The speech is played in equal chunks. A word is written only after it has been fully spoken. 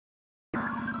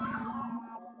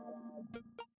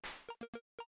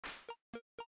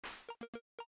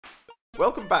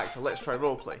Welcome back to Let's Try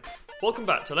Roleplay. Welcome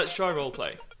back to Let's Try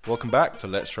Roleplay. Welcome back to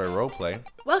Let's Try Roleplay.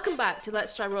 Welcome back to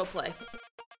Let's Try Roleplay.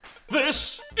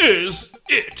 This is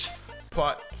it!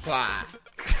 Pot fly.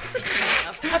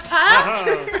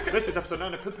 Papa! This is episode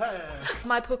 9 of Prepare.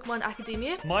 My Pokemon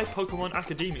Academia. My Pokemon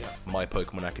Academia. My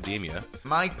Pokemon Academia.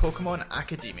 My Pokemon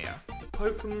Academia.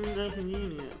 Pokemon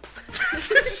Academia.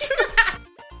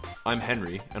 I'm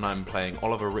Henry, and I'm playing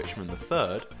Oliver Richmond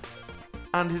III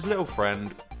and his little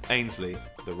friend Ainsley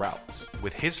the Routes,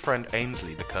 with his friend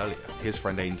Ainsley the Curlier, his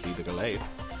friend Ainsley the Gallade.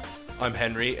 I'm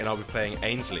Henry, and I'll be playing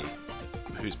Ainsley,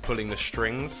 who's pulling the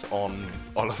strings on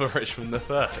Oliver Richmond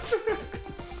III.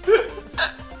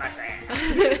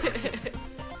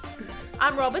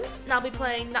 I'm Robin, and I'll be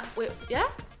playing yeah?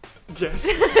 Yes.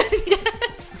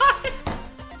 Yes. Sorry.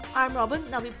 I'm Robin,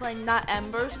 and I'll be playing Nat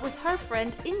Embers with her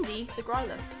friend Indy the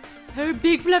Growlithe. Her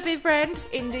big fluffy friend,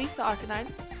 Indy the Arcanine.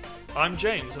 I'm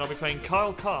James, and I'll be playing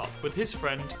Kyle Carp with his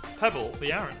friend Pebble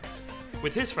the Aran.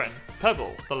 With his friend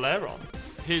Pebble the Lairon.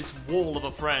 His wall of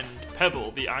a friend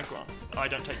Pebble the Agron. I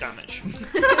don't take damage.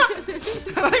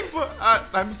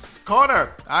 I'm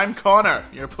Connor. I'm Connor,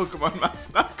 your Pokemon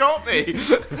master. That got me.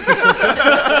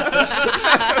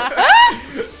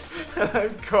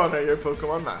 I'm Connor, your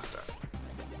Pokemon master.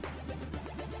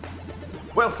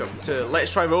 Welcome to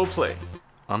Let's Try Roleplay.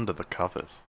 Under the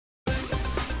covers.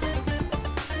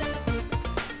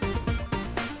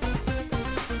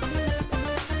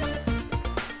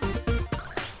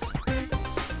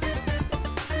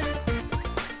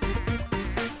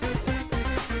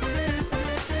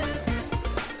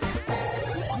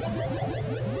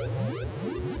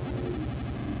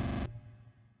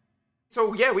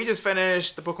 So yeah, we just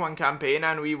finished the Pokemon campaign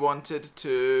and we wanted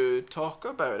to talk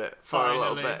about it for a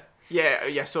little Finally. bit.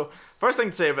 Yeah, so first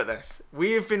thing to say about this,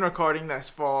 we've been recording this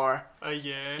for A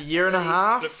year. a year and a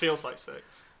half. It feels like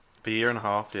 6. Be a year and a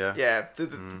half, yeah. Yeah,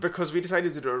 because we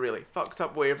decided to do a really fucked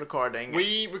up way of recording.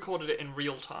 We recorded it in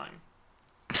real time.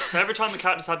 So every time the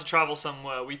characters had to travel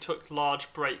somewhere, we took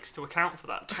large breaks to account for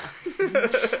that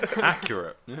time.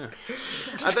 Accurate. Yeah.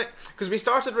 I think because we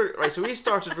started so we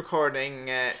started recording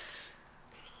it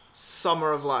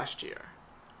summer of last year.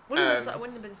 Wouldn't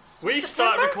have been We September?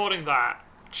 started recording that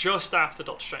just after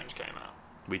Doctor Strange came out.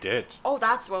 We did. Oh,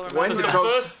 that's well When remembered.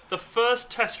 Because did the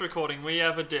first test recording we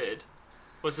ever did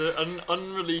was an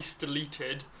unreleased,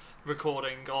 deleted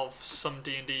recording of some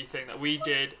D&D thing that we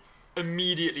did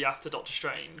immediately after Doctor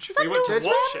Strange. Was that We went to November?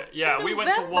 watch it. Yeah, we went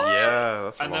to November? watch it. Yeah,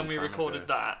 that's a And long then we time recorded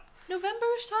ago. that.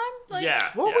 November-ish time? Like, Yeah.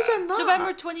 What was in that?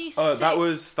 November 26th. Oh, that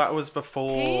was before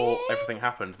 16? everything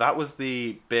happened. That was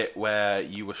the bit where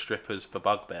you were strippers for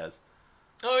bugbears.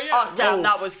 Oh, yeah. Oh, damn, Oh,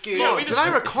 that was good. Yeah, we Did just-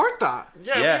 I record that?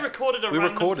 Yeah, we recorded a we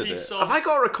random recorded piece it. of... Have I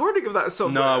got a recording of that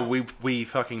somewhere? No, we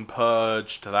fucking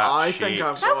purged that I sheet. think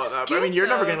I've That got was that. But I mean, good, you're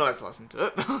never though. going to let us listen to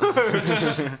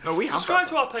it. No, we have Subscribe that.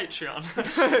 to our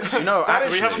Patreon. You know, That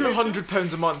is We have a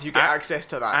 £200 a month. You get access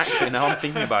to that. actually, shit. now I'm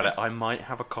thinking about it, I might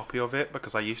have a copy of it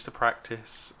because I used to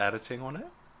practice editing on it.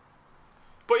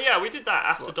 But yeah, we did that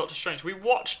after Doctor Strange. We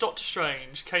watched Doctor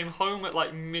Strange, came home at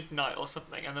like midnight or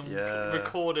something, and then Yeah.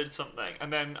 recorded something.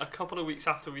 And then a couple of weeks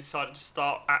after, we decided to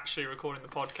start actually recording the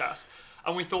podcast.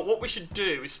 And we thought what we should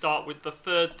do is start with the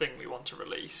third thing we want to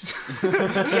release.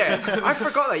 Yeah, I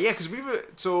forgot that. Yeah, because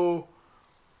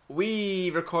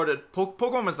we recorded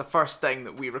Pokemon was the first thing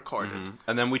that we recorded.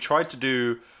 And then we tried to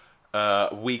do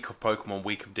week of Pokemon,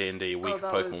 week of D&D, week of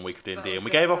that Pokemon, was- week of that D&D, was and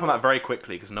we good. gave up on that very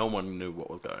quickly because no one knew what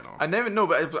was going on. And then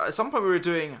but at some point we were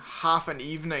doing half an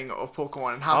evening of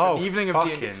Pokemon and half an evening of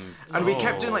D&D, fucking- and we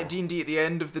kept doing no. like D&D at the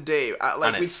end of the day. At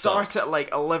like And we'd it start sucked. at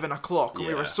like 11 o'clock, and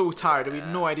we were Yeah. so tired, and we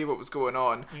had no idea what was going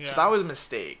on. So Yeah. that was a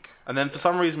mistake. And then for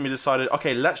some reason we decided,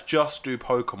 okay, let's just do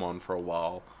Pokemon for a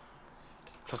while.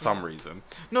 For some reason.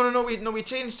 No, we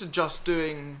changed to just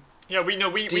doing. Yeah, we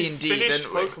D&D, finished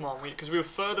didn't we? Pokemon because we were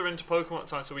further into Pokemon at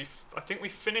the time. So I think we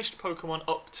finished Pokemon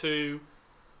up to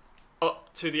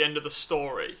the end of the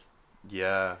story,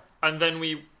 Yeah. and then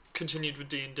we continued with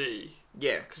D&D.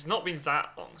 Yeah. Because it's not been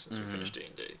that long since we finished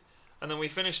D&D. And then we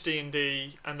finished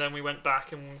D&D, and then we went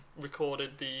back and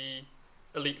recorded the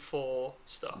Elite Four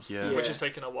stuff, Yeah. which Yeah. has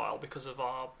taken a while because of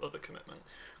our other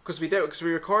commitments. Because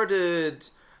we recorded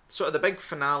sort of the big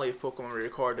finale of Pokemon we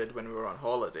recorded when we were on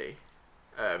holiday.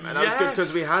 And that was good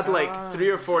because we had like 3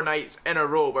 or 4 nights in a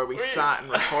row where we sat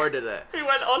and recorded it. We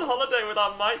went on holiday with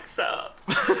our mic set up.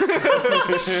 We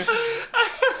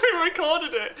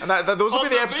recorded it. And those will On be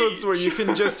the the episodes beach. where you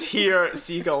can just hear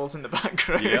seagulls in the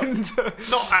background.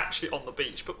 Not actually on the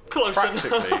beach, but close enough.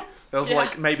 Practically. There was Yeah.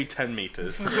 like maybe 10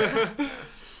 meters.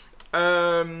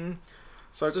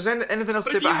 So is there anything else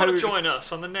But to if say you about want to how... join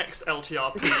us on the next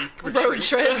LTRP Road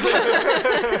trip.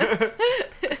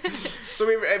 So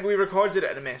we recorded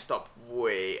it in a messed up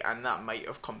way, and that might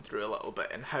have come through a little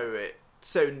bit in how it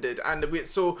sounded. And we'd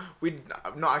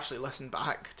not actually listened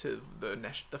back to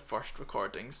the first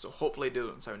recordings, so hopefully they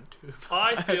don't sound too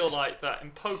bad. I feel like that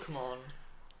in Pokemon,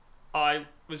 I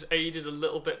was aided a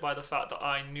little bit by the fact that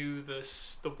I knew the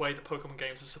way the Pokemon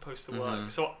games are supposed to work.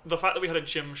 So the fact that we had a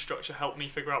gym structure helped me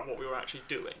figure out what we were actually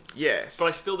doing. Yes. But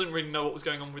I still didn't really know what was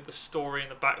going on with the story in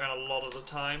the background a lot of the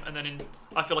time. And then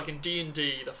I feel like in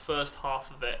D&D, the first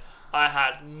half of it, I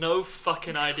had no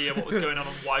fucking idea what was going on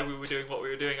and why we were doing what we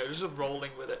were doing. I was just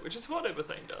rolling with it, which is what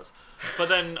everything does. But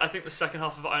then I think the second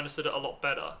half of it, I understood it a lot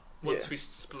better once we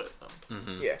split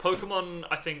them. Yeah. Pokemon,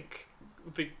 I think...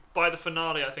 by the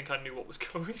finale, I think I knew what was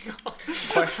going on.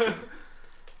 Question.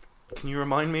 Can you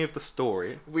remind me of the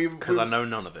story? Because I know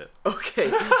none of it.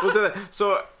 Okay, we'll do that.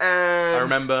 So, I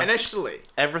remember initially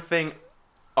everything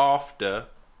after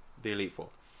the Elite Four.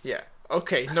 Yeah.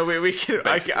 Okay. No, we can.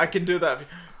 I can do that.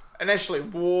 Initially,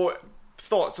 what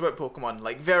thoughts about Pokemon?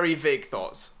 Like very vague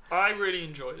thoughts. I really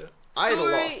enjoyed it. I had a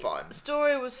lot of fun.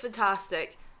 Story was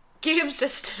fantastic. Game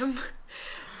system.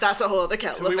 That's a whole other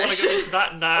kettle Do we of want to fish. go into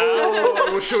that now? Oh,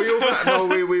 we'll show you that. No,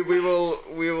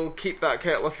 we will keep that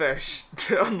kettle of fish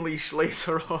to unleash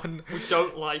later on. We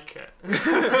don't like it.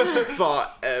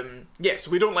 But yes,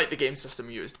 we don't like the game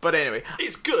system used. But anyway,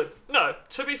 It's good. No,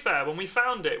 to be fair, when we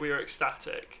found it, we were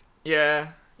ecstatic.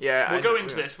 yeah. We'll go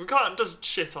into this. We can't just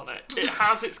shit on it. It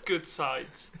has its good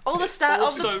sides. All the stats, all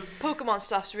Also- the Pokemon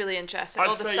stuff's really interesting. I'd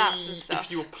all the say stats and stuff. if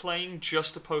you were playing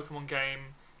just a Pokemon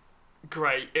game,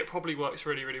 great. It probably works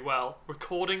really, really well.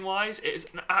 Recording-wise, it is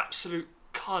an absolute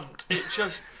cunt. It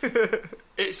just...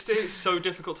 it's so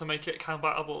difficult to make it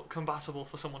compatible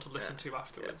for someone to listen to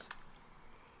afterwards.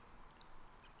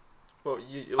 Well,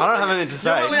 I don't have anything to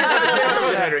say.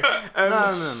 Henry.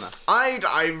 No.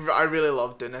 I really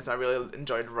loved doing it. I really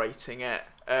enjoyed writing it.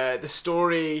 The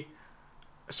story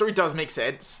does make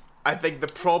sense. I think the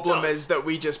problem is that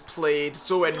we just played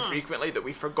so infrequently that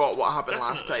we forgot what happened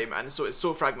last time, and so it's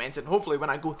so fragmented. Hopefully, when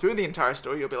I go through the entire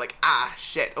story, you'll be like,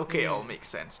 shit, okay, it all makes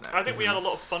sense now. I think we had a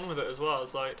lot of fun with it as well.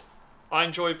 It's like, I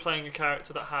enjoyed playing a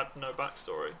character that had no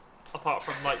backstory. Apart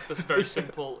from, like, this very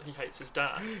simple, he hates his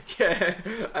dad. Yeah,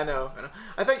 I know.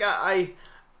 I think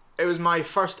it was my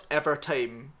first ever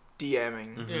time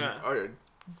DMing, or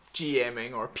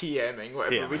GMing, or PMing,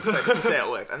 whatever we decided to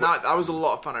settle with. And that was a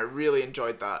lot of fun. I really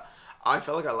enjoyed that. I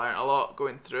felt like I learned a lot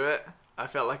going through it. I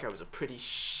felt like I was a pretty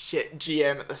shit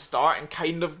GM at the start and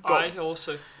kind of got... I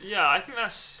think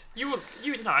that's...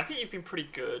 I think you've been pretty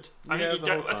good.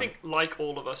 I think, like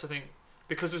all of us, I think,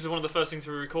 because this is one of the first things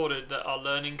we recorded, that our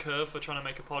learning curve for trying to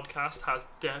make a podcast has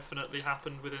definitely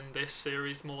happened within this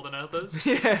series more than others.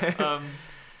 Yeah.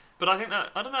 But I think that,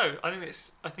 I don't know,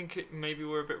 I think maybe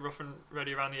we're a bit rough and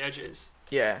ready around the edges.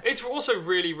 Yeah. It's also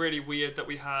really, really weird that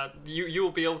we had...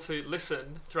 You'll be able to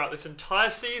listen throughout this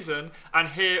entire season and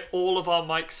hear all of our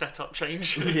mic setup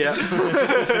changes. Yeah.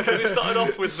 Because we started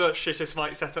off with the shittest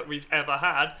mic setup we've ever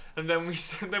had, and then we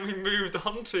moved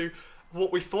on to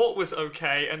what we thought was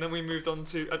okay, and then we moved on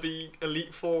to at the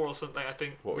Elite Four or something. I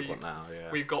think What we've got now,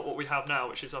 yeah. We've got what we have now,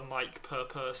 which is a mic per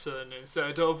person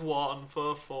instead of 1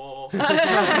 for 4.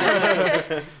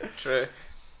 True.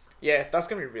 Yeah, that's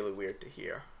going to be really weird to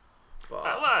hear. But...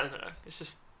 Well, I don't know. It's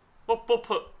just we'll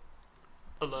put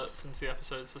alerts into the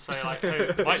episodes to say like,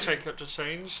 "Hey, mic checkup just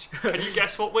changed. Can you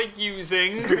guess what we're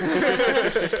using?"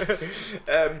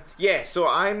 Yeah. So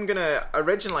I'm gonna.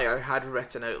 Originally, I had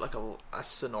written out like a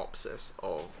synopsis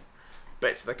of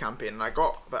bits of the campaign, and I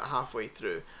got about halfway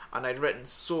through, and I'd written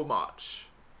so much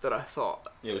that I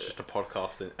thought it was just a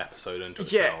podcast episode unto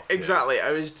itself. Yeah, exactly.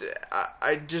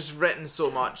 I'd just written so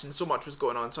much, and so much was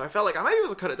going on, so I felt like I might be able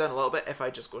to cut it down a little bit if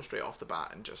I just go straight off the bat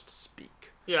and just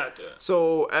speak. Yeah, do it.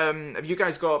 So, have you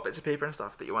guys got bits of paper and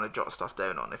stuff that you want to jot stuff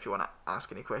down on if you want to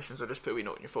ask any questions, or just put a wee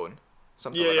note on your phone?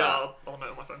 Something like that. I'll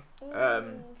note on my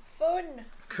phone. Phone.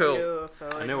 Cool. Your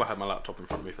phone. I knew I had my laptop in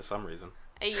front of me for some reason.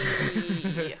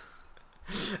 Ayy.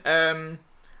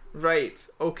 Right.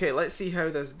 Okay, let's see how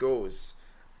this goes.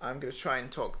 I'm going to try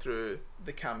and talk through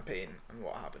the campaign and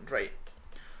what happened. Right.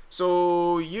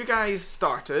 So, you guys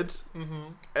started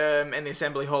in the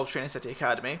Assembly Hall of Trainer City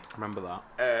Academy. Remember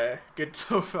that. Good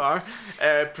so far.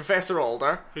 Professor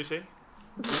Alder. Who's he?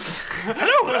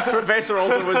 Professor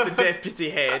Alder was the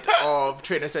deputy head of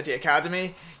Trainer City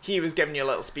Academy. He was giving you a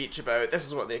little speech about this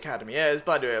is what the academy is,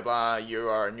 blah blah blah, you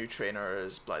are new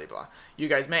trainers, blah blah blah. You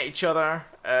guys met each other,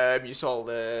 you saw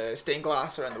the stained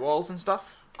glass around the walls and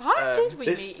stuff. How did we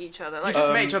meet each other? You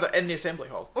just met each other in the assembly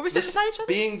hall. Were we sitting beside each other?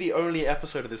 Being the only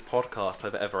episode of this podcast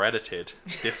I've ever edited,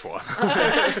 this one,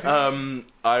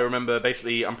 I remember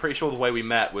basically, I'm pretty sure the way we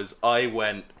met was I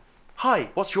went, "Hi,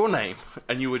 what's your name?"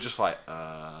 And you were just like,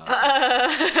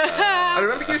 I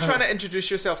remember you trying to introduce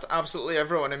yourself to absolutely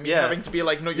everyone and me having to be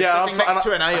like, "No, you're sitting next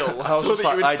to an aisle," I was so just that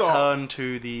like, you would I stop. turned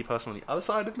to the person on the other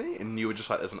side of me, and you were just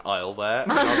like, "There's an aisle there."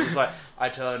 And I was just like, I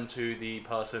turned to the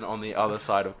person on the other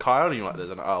side of Kyle, and you're like, "There's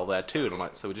an aisle there too." And I'm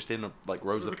like, "So we're just in like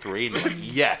rows of 3?" And you're like,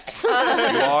 "Yes, you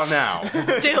are now."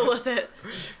 Deal with it.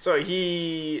 So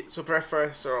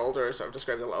Professor Alder sort of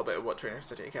described a little bit of what Trainer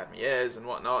City Academy is and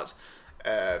whatnot.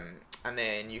 And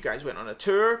then you guys went on a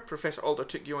tour. Professor Alder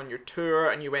took you on your tour,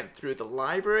 and you went through the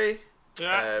library.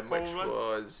 Which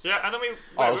was... Yeah, and then we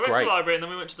was went to great. the library, and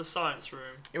then we went to the science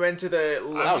room. You went to the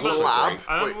was also lab. great.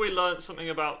 I remember we learned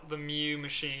something about the Mew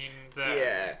machine there.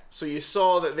 Yeah, so you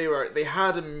saw that they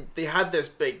had this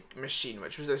big machine,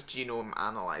 which was this genome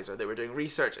analyzer. They were doing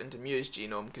research into Mew's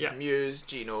genome, because Mew's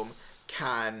genome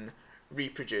can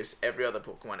reproduce every other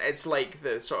Pokemon. It's like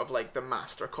the sort of like the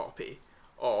master copy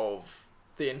of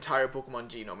the entire Pokemon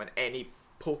genome, and any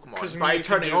Pokemon, by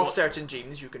turning off certain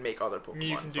genes, you can make other Pokemon.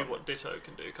 Mew can do what Ditto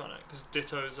can do, can't it? Because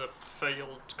Ditto's a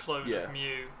failed clone of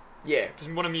Mew. Yeah. Because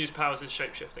one of Mew's powers is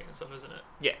shapeshifting and stuff, isn't it?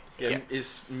 Yeah.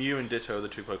 Is Mew and Ditto the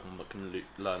two Pokemon that can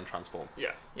learn transform?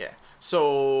 Yeah.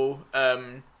 So,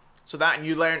 so that, and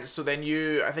you learned. So then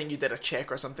I think you did a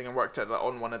check or something and worked out that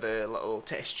on one of the little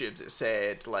test tubes it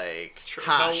said like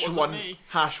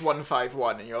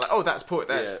 #151, and you're like, oh, that's I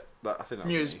think that's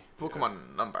Mew's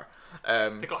Pokemon number.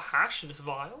 They got hash in this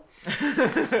vial.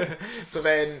 So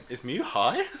then, is Mew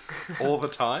high all the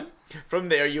time? From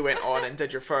there, you went on and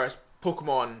did your first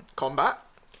Pokemon combat.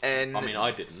 And I mean, I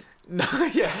didn't. No,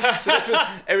 yeah. So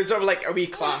it was sort of like a wee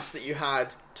class that you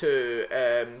had to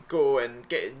go and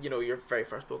get, your very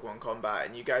first Pokemon combat,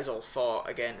 and you guys all fought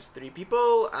against 3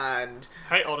 people, and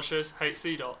hate Oddishers, hate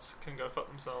Seedots, can go fuck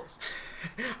themselves.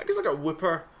 I guess like a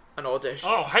Whooper, an Oddish.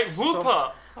 Oh, hate Whooper.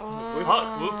 Fuck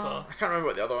Whooper. I can't remember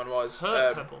what the other one was.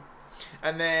 Hurt Pebble.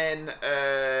 And then,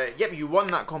 but you won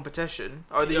that competition,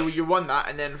 or you won that,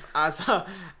 and then as a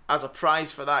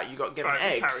prize for that, you got given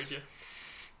eggs.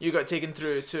 You got taken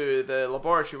through to the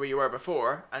laboratory where you were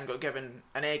before and got given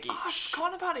an egg each. Oh, I've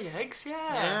forgotten about the eggs,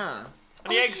 Yeah.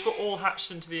 And the eggs were all hatched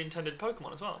into the intended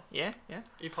Pokemon as well. Yeah.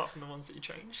 Apart from the ones that you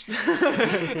changed.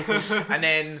 And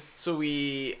then,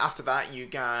 after that, you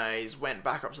guys went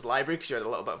back up to the library because you had a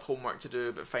little bit of homework to do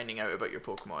about finding out about your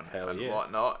Pokemon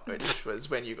whatnot, which was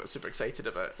when you got super excited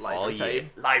about library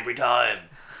time. Library time!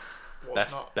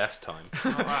 Best time.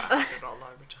 Not that happy about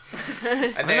library time.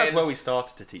 And I think that's where we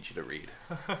started to teach you to read.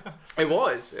 It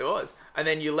was. And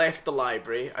then you left the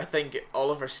library. I think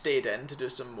Oliver stayed in to do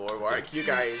some more work. You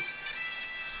guys...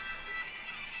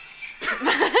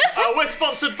 We're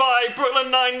sponsored by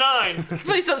Brooklyn Nine-Nine.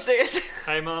 Please don't sue us.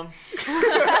 Hey, Mum.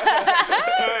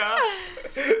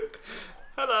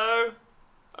 Hello.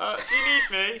 Do you need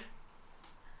me?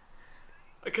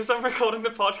 Because I'm recording the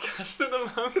podcast at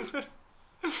the moment.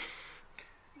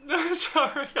 No,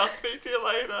 sorry. I'll speak to you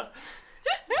later.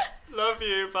 Love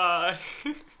you. Bye.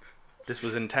 This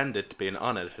was intended to be an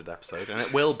unedited episode, and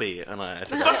it will be an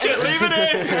unedited Fuck episode. it, leave it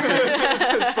in.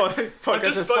 This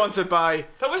podcast is sponsored by...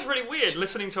 That was really weird,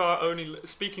 speaking to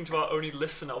our only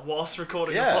listener whilst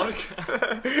recording the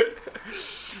podcast.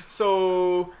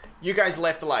 So, you guys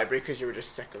left the library because you were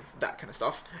just sick of that kind of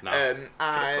stuff. No.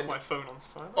 I put my phone on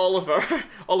silent.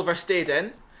 Oliver stayed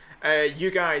in. You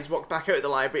guys walked back out of the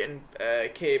library and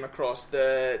came across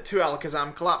the 2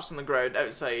 Alakazam collapsed on the ground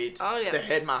outside the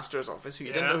headmaster's office, who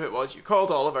you didn't know who it was. You called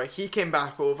Oliver, he came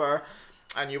back over,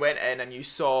 and you went in and you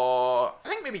saw, I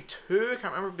think maybe 2, I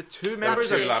can't remember, but 2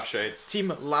 members of Lab Shades.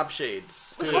 Team Lab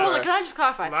Shades. Hold on, can I just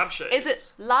clarify? Lab Shades. Is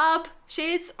it Lab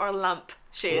Shades or Lamp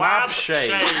Shades? Lab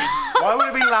Shades. Why would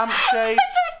it be Lamp Shades?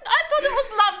 I thought it was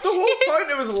Lamp The Shades. whole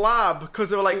point it was lab, because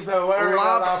they were like, they're wearing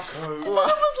lab. a lab coat. I thought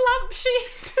it was Lamp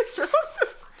Shades.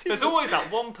 There's always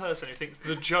that one person who thinks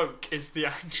the joke is the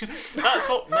action. That's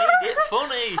what made it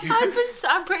funny.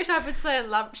 I'm pretty sure I've been saying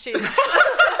Lamp Shades. What?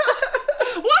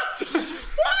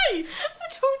 Why? I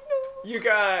don't know. You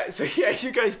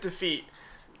guys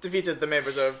defeated the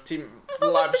members of Team I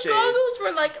thought Lab the Shades. goggles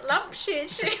were like lampshade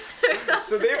shaped or something.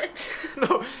 So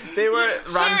they were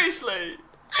Seriously?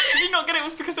 Did you not get it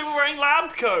was because they were wearing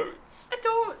lab coats?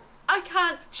 I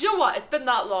can't. Do you know what? It's been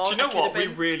that long. Do you know what? We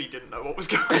really didn't know what was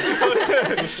going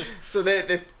on. So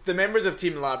the members of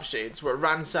Team Lab Shades were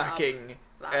ransacking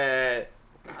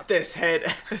this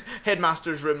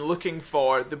headmaster's room looking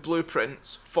for the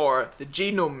blueprints for the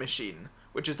genome machine,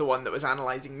 which is the one that was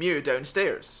analysing Mew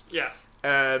downstairs. Yeah.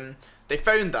 they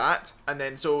found that, and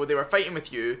then so they were fighting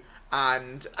with you.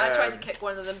 And I tried to kick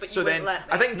one of them, but you wouldn't let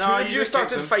me. I think two of you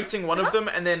started fighting one of them,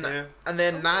 and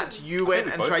then Nat, you went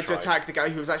and tried to attack the guy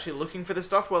who was actually looking for the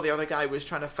stuff, while the other guy was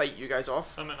trying to fight you guys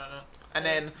off. Something like that. And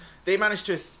then they managed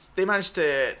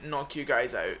to knock you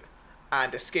guys out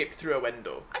and escape through a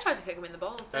window. I tried to kick him in the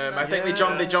balls. Didn't I? I think they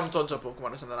jumped onto a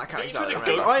Pokemon or something. I can't exactly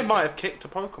remember. I might have kicked a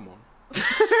Pokemon. No,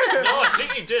 I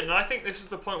think you did, and I think this is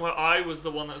the point where I was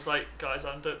the one that was like, guys,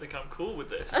 I don't think I'm cool with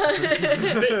this. A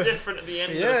bit different at the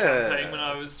end of the campaign when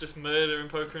I was just murdering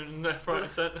Pokemon left, right, and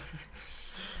centre.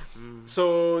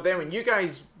 So then, when you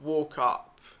guys woke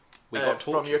up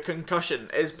from your concussion,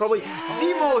 is probably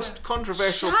the most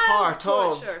controversial part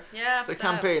of the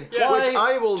campaign. Yeah. Which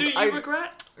I will. Do you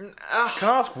regret? Can I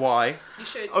ask why? You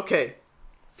should. Okay.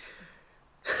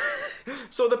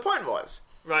 So the point was.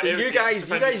 Right, you guys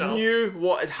knew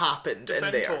what had happened in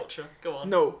there. Torture. Go on.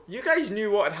 No, you guys knew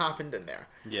what had happened in there.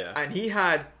 Yeah. And he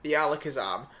had the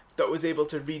Alakazam that was able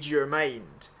to read your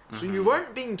mind. So you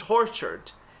weren't being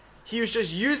tortured. He was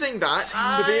just using that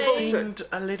to be able to... Seemed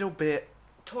a little bit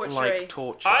like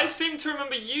torture. I seem to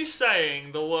remember you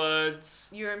saying the words...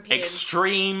 You're in pain.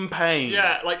 Extreme pain.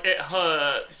 Yeah, like it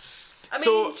hurts. I mean,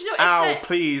 So, do you know, Ow,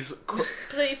 please.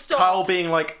 Please stop. Kyle being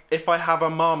like, if I have a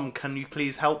mum, can you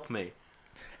please help me?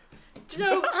 Do you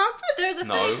know, there's a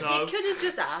No. thing, No. you could have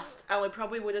just asked, and we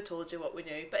probably would have told you what we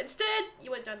knew, but instead,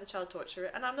 you went down the child torture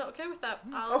route, and I'm not okay with that.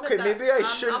 I'll Okay, admit that. maybe I I'm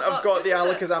shouldn't not have got the good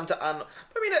with it. Alakazam to... I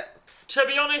mean, To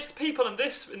be honest, people in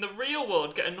the real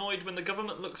world get annoyed when the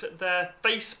government looks at their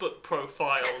Facebook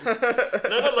profiles,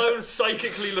 let alone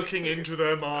psychically looking into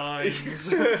their minds.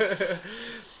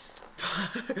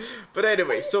 But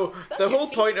anyway, so the whole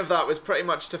point of that was pretty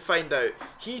much to find out.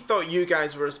 He thought you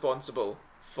guys were responsible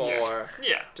for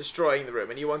destroying the room,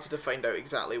 and he wanted to find out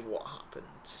exactly what happened.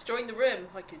 Destroying the room,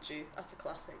 how could you? That's a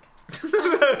classic.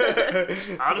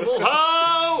 Animal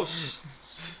House!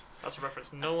 That's a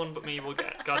reference no one but me will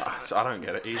get. God damn it. I don't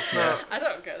get it either. No. I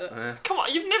don't get it. Come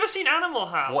on, you've never seen Animal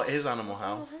House. What is Animal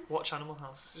House? Watch Animal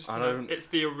House. It's just, I don't- it's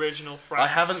the original I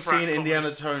haven't seen comedy.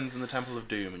 Indiana Jones and the Temple of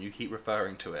Doom, and you keep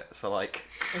referring to it. So like,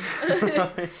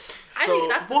 I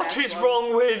think that's the What best is one.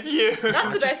 wrong with you?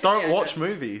 That's the best just don't Indiana watch Jones.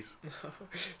 movies.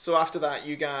 So after that,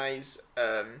 you guys...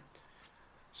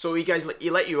 so he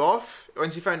let you off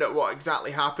once he found out what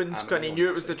exactly happened, because he knew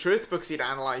it was the truth because he'd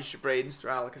analysed your brains through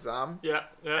Alakazam. Yeah,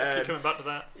 let's keep coming back to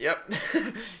that. Yep.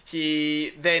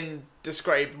 He then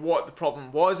described what the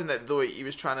problem was, and that though he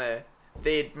was trying to...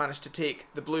 They'd managed to take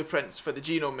the blueprints for the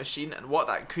genome machine and what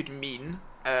that could mean.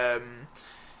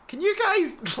 Can you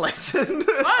guys listen?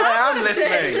 I am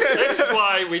listening. This is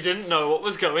why we didn't know what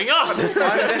was going on.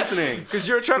 I'm listening. Because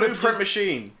you're trying Blueprint to...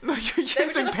 machine. No, you're trying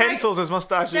using to pencils as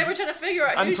mustaches. They were trying to figure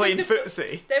out and who playing took the,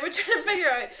 footsie. They were trying to figure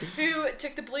out who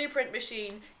took the blueprint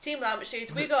machine, Team Lamp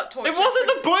machines. We got tortured. It wasn't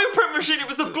the blueprint machine, it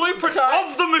was the blueprint Sorry.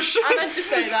 of the machine. I meant to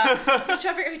say that. We were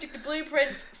trying to figure out who took the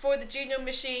blueprints for the genome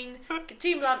machine,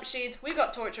 Team Lamp machines. We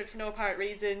got tortured for no apparent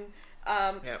reason.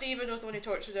 Stephen was the one who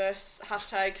tortured us.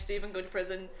 Hashtag Stephen go to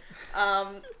prison.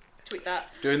 Tweet that.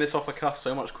 Doing this off the cuff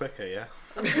so much quicker, yeah.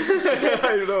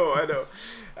 I know.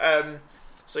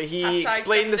 So he Hashtag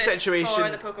explained the justice situation.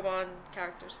 for the Pokemon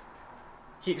characters.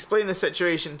 He explained the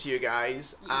situation to you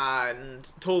guys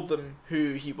and told them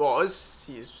who he was.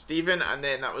 He's Stephen, and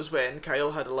then that was when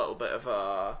Kyle had a little bit of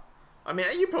a... I mean,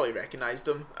 you probably recognised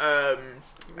him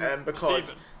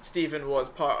because Stephen was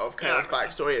part of Kyle's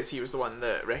backstory, as he was the one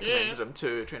that recommended him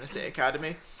to Trainer City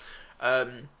Academy.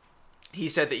 He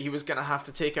said that he was going to have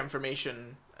to take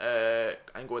information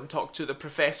and go and talk to the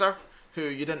professor, who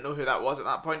you didn't know who that was at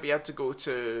that point, but he had to go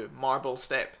to Marble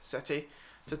Step City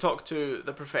to talk to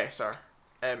the professor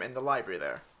in the library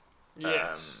there.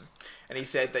 Yes. And he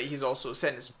said that he's also,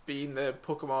 since being the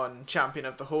Pokemon champion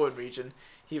of the Hoenn region,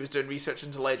 he was doing research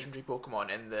into legendary Pokemon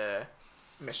in the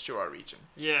Mistara region.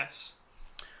 Yes.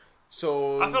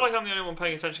 So I feel like I'm the only one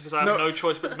paying attention because I have no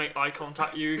choice but to make eye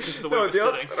contact you because of the way we're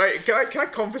sitting. Right, can I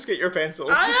confiscate your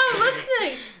pencils? I am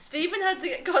listening. Stephen had to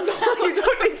get gone. You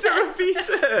don't need to repeat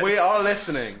it. We are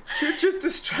listening. You're just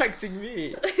distracting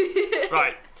me.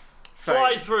 Right.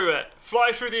 Fly through it.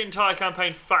 Fly through the entire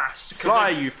campaign fast. Fly,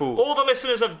 you fool. All the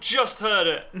listeners have just heard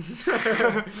it.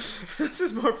 This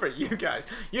is more for you guys.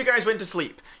 You guys went to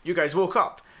sleep. You guys woke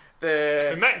up. We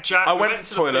met Jack. I we went went to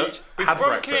to the toilet, beach. We had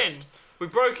broke breakfast. in. We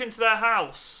broke into their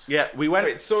house. Yeah, we went.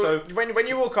 Wait, so when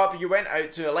you woke up, you went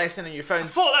out to a lesson and you I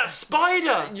found thought that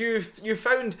spider. you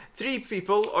found 3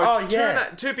 people or Oh, yeah.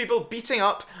 two people beating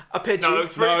up a pigeon. No,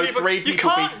 three people. You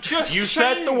can't just You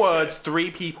said the change words. it. 3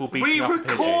 people beating We up a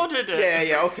pigeon. recorded it.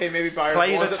 Yeah, okay, maybe Byron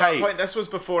Play was the at that tape. point. This was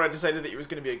before I decided that he was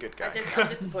going to be a good guy. I'm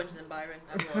disappointed in Byron.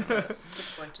 I'm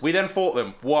disappointed. We then fought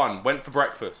them. 1 went for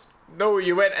breakfast. No,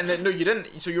 you went and then no, you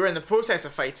didn't. So you were in the process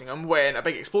of fighting him when a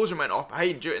big explosion went off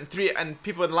behind you, and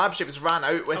people in lab ships ran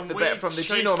out with And the we bit from the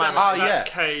chased Genome them Analyzer. to yeah. that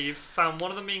cave, found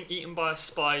one of them being eaten by a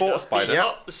spider, Fought a spider. beat Yep.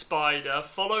 up the spider,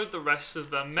 followed the rest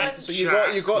of them, met So you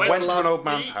got Jack, Went to lab- an old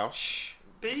man's beach. house.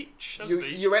 Beach? That was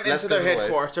beach. You went Let's into their go away.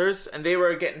 headquarters, and they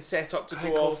were getting set up to go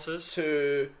off Headquarters.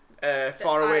 to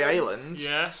Faraway islands. Island,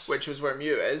 Yes. which was where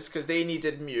Mew is, because they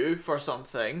needed Mew for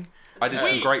something. I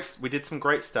did We did some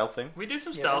great stealthing. We did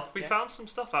some Yeah, stealth. We yeah. found some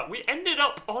stuff out. We ended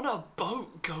up on a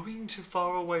boat going to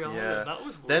Faraway Island. Yeah. That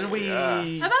was weird. Then we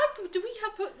Do we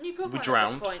have new Pokemon we at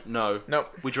drowned. this point? No, No.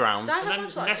 we drowned. Do I And have then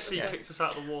one slot? Nessie Okay. kicked us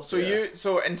out of the water. Yeah.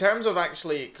 So in terms of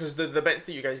actually, because the bits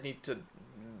that you guys need to,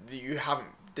 that you haven't,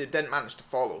 they didn't manage to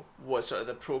follow, was sort of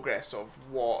the progress of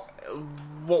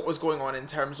what was going on in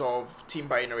terms of Team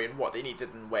Binary and what they needed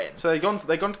and when. So they gone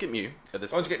to get Mew at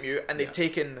this Once point. you get Mew, and they'd Yeah.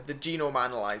 taken the genome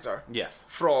analyzer Yes.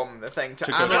 from the thing to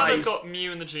To So go now analyze. they've got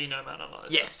Mew and the genome analyzer.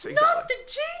 Yes, Not exactly.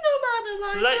 the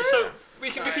Genome Analyzer! So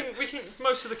we can Sorry.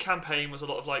 most of the campaign was a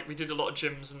lot of like we did a lot of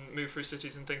gyms and moved through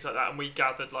cities and things like that, and we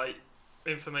gathered like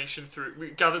information through. We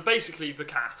gathered basically the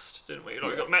cast, didn't we? Like, we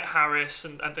Yeah. got met Harris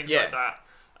and things Yeah. like that,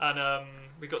 and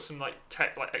we got some like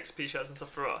tech like XP shares and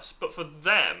stuff for us. But for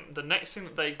them, the next thing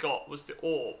that they got was the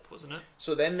orb, wasn't it?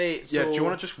 So then they. So Yeah, do you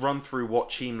want to just run through what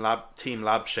Team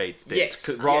Lab Shades did? Yes,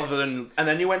 'Cause rather yes. than, and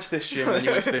then you went to this gym, and then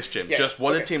you went to this gym. Yeah, Just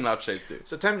what okay. did Team Lab Shades do?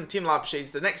 So Team Lab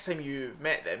Shades, the next time you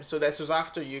met them, so this was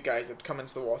after you guys had come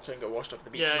into the water and got washed off the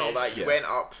beach Yeah, and all yeah. that, you Yeah. went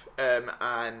up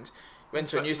and went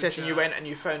to a Back new to the city, and you chat. went and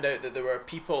you found out that there were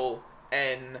people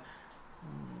in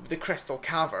the Crystal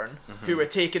Cavern who were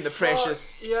taking the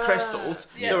precious yeah. crystals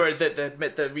Yes. that were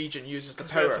the region uses to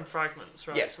Because we had power. some fragments,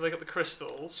 right? Yeah. So they got the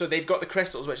crystals. So they'd got the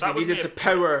crystals which That they was needed near to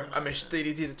power Britain, they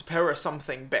needed to power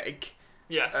something big.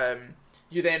 yes.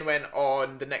 You then went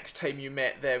on. The next time you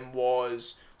met them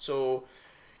was so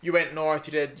you went north.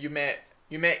 You met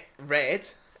Red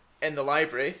in the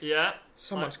library. yeah.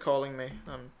 Someone's calling me.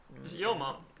 Is it your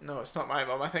mum? No, it's not my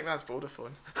mum. I think that's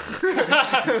Vodafone.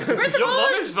 Your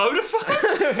mum is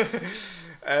Vodafone.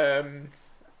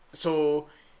 So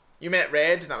you met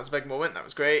Red, and that was a big moment. That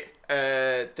was great.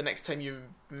 The next time you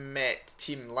met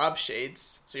Team Lab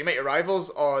Shades, so you met your rivals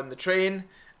on the train,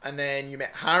 and then you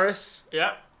met Harris.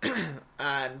 Yeah.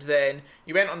 And then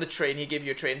you went on the train. He gave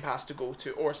you a train pass to go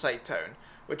to Orside Town,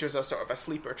 which was a sort of a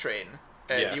sleeper train.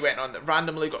 Yes. You went on that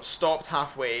randomly, got stopped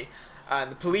halfway,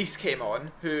 and the police came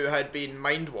on who had been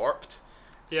mind warped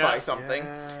Yeah. by something,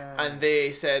 and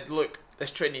they said, "Look, this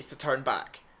train needs to turn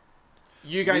back."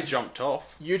 You guys jumped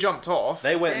off. You jumped off.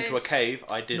 They went into a Yes. cave.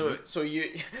 I didn't. No, so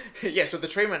you, yeah. So the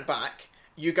train went back.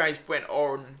 You guys went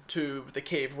on to the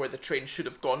cave where the train should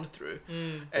have gone through.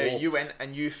 Orbs. You went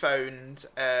and you found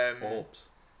Orbs.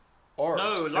 orbs.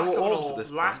 No, There lack were of an orbs at orb.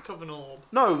 this Lack of an orb.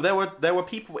 No, there were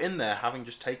people in there having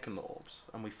just taken the orbs,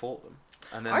 and we fought them,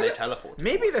 and then I they don't- teleported.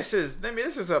 Maybe this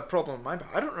is a problem on my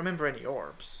part. I don't remember any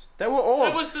orbs. There were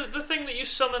orbs. That was the thing that you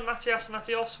summoned Latias and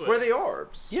Latios with. Were they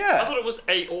orbs? I Yeah. thought it was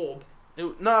a orb.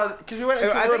 No, because we went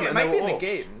into I a room think it and might there be were in the orbs.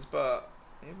 games, but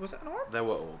was it an orb? There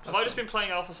were orbs. Have I just been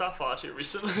playing Alpha Sapphire too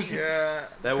recently? Yeah,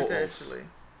 There were orbs. potentially.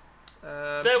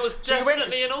 There was So you went-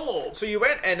 definitely an orb. So you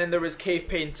went in and there was cave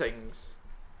paintings.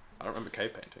 I don't remember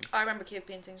cave painting. I remember cave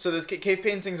paintings. So there's cave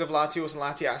paintings of Latios and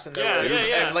Latias, and there Yeah, was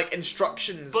yeah. like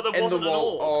instructions But there in the wasn't an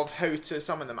wall orb. of how to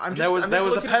summon them. I'm There was a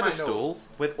looking at my pedestal notes.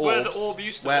 with orbs Where the orb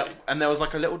used to be. and there was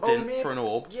like a little Oh, dint maybe- for an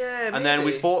orb. Yeah, And then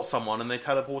we maybe. fought someone and they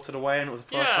teleported away, and it was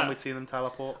the first Yeah. time we'd seen them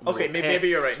teleport. and we Okay, were maybe pissed.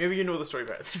 you're right. Maybe you know the story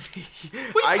better than me.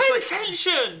 We I paid actually-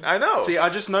 attention. I know. See, I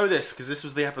just know this because this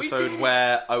was the did episode it.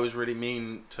 where I was really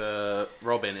mean to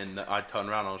Robin, in that I turned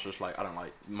around and I was just like, I don't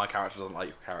like my character doesn't like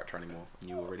your character anymore, and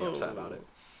you were really upset about it.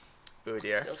 Oh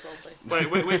dear. Still salty.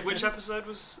 Wait, which episode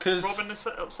was 'Cause- Robin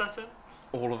upset in?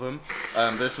 All of them.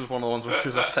 This was one of the ones where she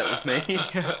was upset with me.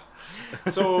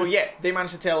 So yeah, they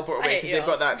managed to teleport I away hate because you they've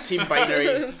got all. that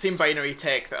team binary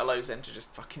tech that allows them to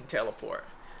just fucking teleport.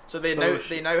 So they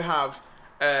now have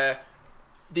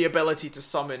the ability to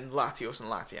summon Latios and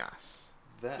Latias.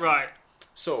 Then, Right.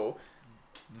 So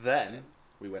Then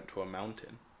we went to a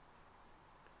mountain,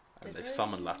 and Did they we?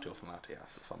 summoned Latios and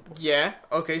Latias at some point. yeah,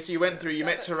 okay. So you went through. You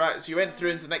met Tarat. So you went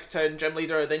through into the next town, gym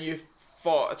leader. Then you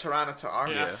fought a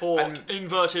Tyranitar. Yeah, fought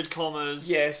inverted commas.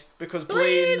 Yes, because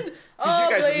Blaine. Because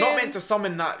you guys were not meant to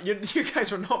summon that. You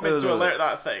guys were not meant to alert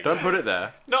that thing. Don't put it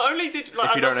there. Not only did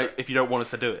if you don't want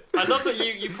us to do it. I love that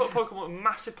you put a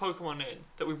massive Pokemon in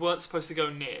that we weren't supposed to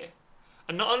go near.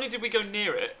 And not only did we go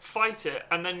near it, fight it,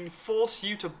 and then force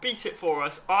you to beat it for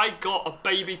us, I got a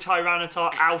baby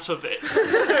Tyranitar out of it.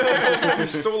 You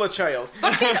stole a child.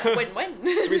 Fucking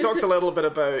win-win. So we talked a little bit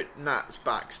about Nat's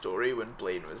backstory when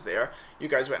Blaine was there. You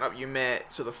guys went up, you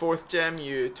met, so the 4th gym,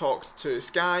 you talked to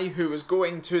Sky, who was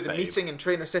going to the meeting in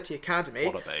Trainer City Academy,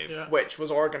 What a babe. Yeah. which was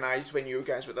organised when you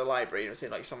guys were at the library. You were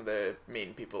saying, like, some of the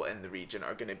main people in the region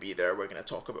are going to be there. We're going to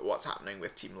talk about what's happening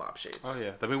with Team Lapshades. Oh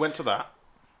yeah. Then we went to that.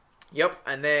 Yep,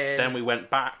 and Then we went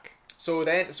back. So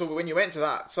when you went to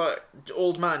that, so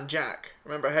old man Jack,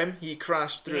 remember him? He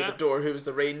crashed through the door, who was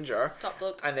the ranger. Top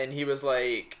bloke. And then he was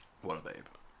like, What a babe.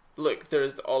 look,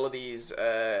 there's all of these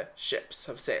ships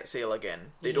have set sail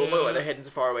again. They don't look like they're heading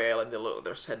to Faraway Island, they look like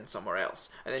they're heading somewhere else.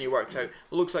 And then you worked out,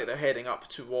 looks like they're heading up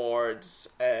towards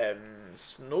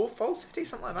Snowfall City,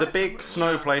 something like that. The big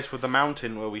snow place with the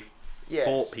mountain where we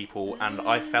fought people and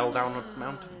I fell down a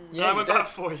mountain. Yeah, I went back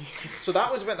for you. So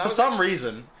that was when... For some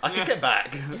reason, I could get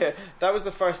back. Yeah, that was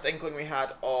the first inkling we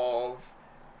had of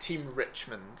Team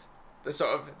Richmond. The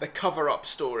sort of the cover-up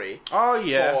story. Oh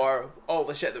yeah. For all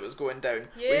the shit that was going down.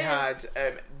 Yeah. We had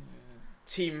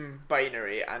Team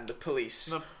Binary and the police.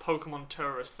 The Pokemon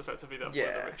terrorists, effectively, that were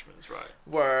the Richmonds, right?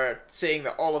 Were saying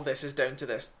that all of this is down to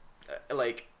this,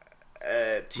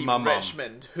 Team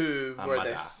Richmond, who were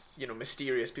this,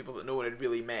 mysterious people that no one had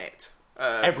really met.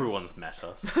 Everyone's met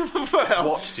us. Well,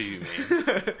 what do you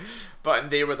mean?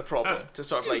 But they were the problem, to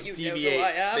sort of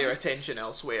deviate their attention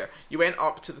elsewhere. You went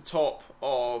up to the top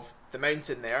of the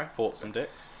mountain there. Fought some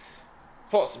dicks.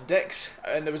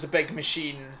 And there was a big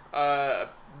machine that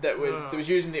was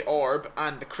using the orb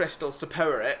and the crystals to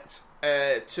power it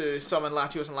to summon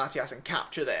Latios and Latias and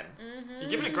capture them. You're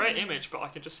giving a great image, but I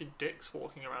can just see dicks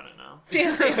walking around it now.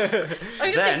 Yes,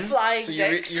 I just see flying so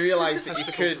dicks. You realised that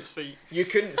you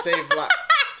couldn't save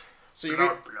So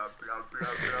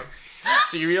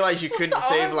you realise you couldn't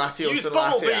save Latios and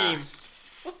Latias.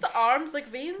 What's the arms, like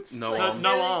veins? No like arms.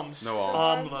 No arms. No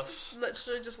arms. Armless.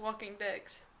 Literally just walking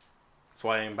dicks.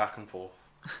 Swaying back and forth.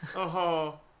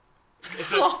 Oh.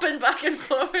 Flopping back and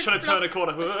forth. Trying to turn a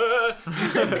corner.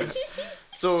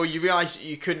 So you realised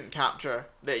you couldn't capture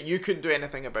that. You couldn't do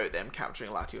anything about them capturing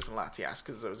Latios and Latias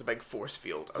because there was a big force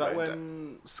field Is around that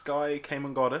when Sky came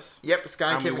and got us? Yep,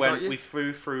 Sky came and got you. We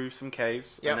flew through some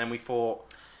caves and then we fought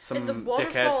some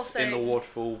dickheads in the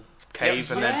waterfall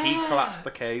cave and then he collapsed the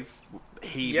cave.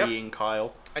 He being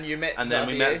Kyle. And you met Xavier. Then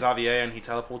we met Xavier and he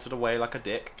teleported away like a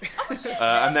dick.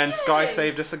 And then Sky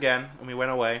saved us again and we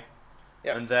went away.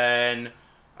 Yep. And then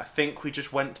I think we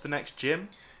just went to the next gym.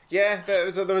 Yeah, there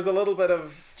was a little bit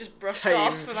of just brushed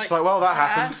time. off. It's like, well, that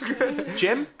happened.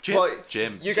 Gym. Well,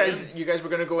 gym. You guys were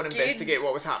going to go and investigate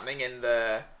what was happening in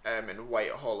the in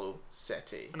White Hollow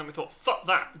City. And then we thought, fuck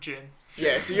that, gym.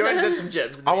 Yeah, so you went and did some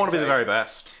gyms. I want to be the very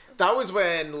best. That was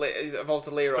when Volta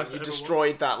Leiron, you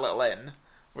destroyed that little inn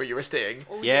where you were staying.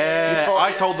 Oh, yeah,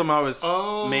 I told them I was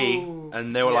me,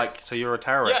 and they were like, "So you're a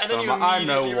terrorist?" Yeah, and then I'm like, "I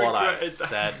know what I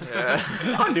said.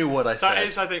 I knew what I said." That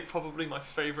is, I think, probably my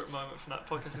favourite moment from that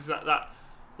podcast. Is that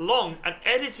long and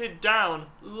edited down,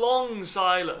 long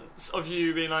silence of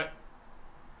you being like,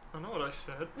 "I know what I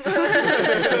said."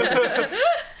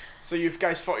 So you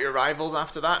guys fought your rivals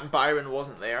after that, and Byron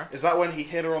wasn't there. Is that when he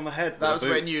hit her on the head? That was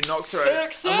when you knocked her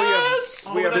out.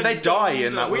 Success! Did they die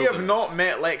in that We wilderness? have not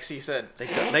met Lexi since.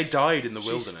 They died in the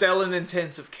wilderness. She's still in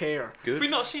intensive care. Good. Have we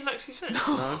not seen Lexi since?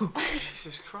 No.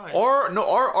 Jesus Christ. Or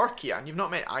Kian. You've not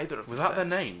met either of them. Was that their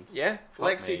names? Yeah.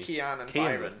 Fuck Lexi, me. Kian, and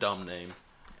Kian's Byron. a dumb name.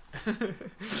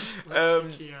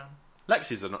 Kian.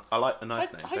 Lexi's I like a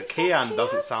nice name, how but you spell Kian Kian?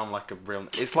 doesn't sound like a real name.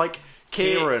 It's like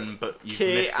Kieran, but you've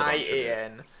mixed a bunch of it.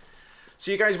 Kian. So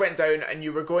you guys went down and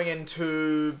you were going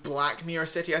into Blackmere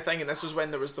City, I think, and this was when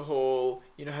there was the whole,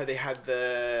 you know how they had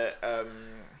the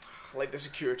the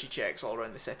security checks all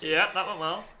around the city. Yeah, that went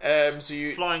well. So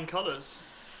you Flying colours.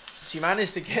 So you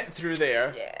managed to get through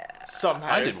there. Yeah.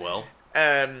 Somehow. I did well.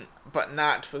 But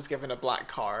Nat was given a black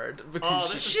card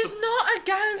because she's not a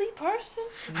galley person.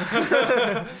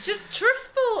 She's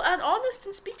truthful and honest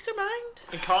and speaks her mind.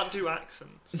 And can't do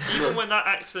accents. Even when that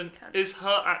accent is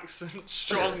her accent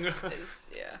stronger.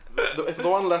 Yeah. The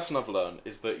one lesson I've learned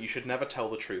is that you should never tell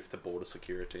the truth to border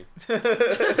security. From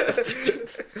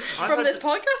this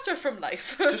podcast or from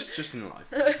life? just in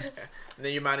life. And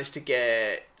then you managed to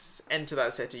get into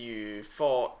that city. You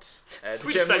fought the Can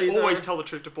we gym just say leader. always tell the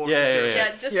truth to border Yeah, security? yeah.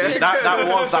 Yeah, just Yeah.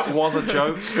 that was a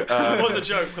joke. It was a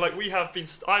joke. Like I've been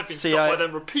stopped by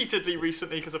them repeatedly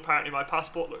recently because apparently my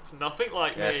passport looks nothing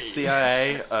like me.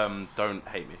 CIA, don't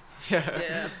hate me.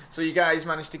 Yeah. So you guys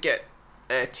managed to get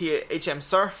HM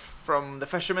Surf from the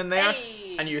fisherman there,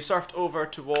 and you surfed over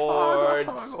towards. Oh, that's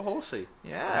how I got Horsey.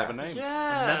 Yeah. I have a name.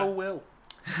 Yeah. I never will.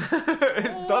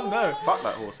 It's done now. Fuck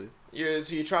that Horsey.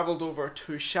 So you travelled over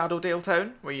to Shadowdale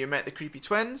Town, where you met the creepy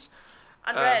twins.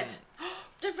 And Red.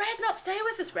 Did Red not stay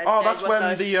with us? Red Oh, stayed that's with when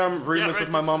us. the rumours Red of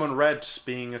my did mum this. and Red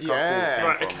being a couple came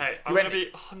Right, from. okay. I'm You going to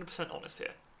be 100% honest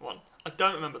here. One, I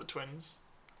don't remember the twins.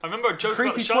 I remember a joke Creepy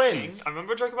about The Shining. twins. I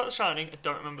remember a joke about The Shining. I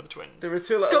don't remember the twins. There were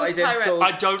two little Ghost identical.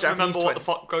 pirate. I don't Japanese remember what the twins.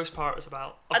 fuck Ghost Pirate is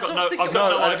about. I I've got don't no think idea.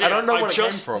 I don't know I where it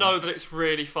just came from. know that it's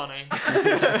really funny.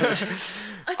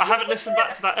 I haven't listened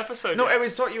back to that episode No, yet. it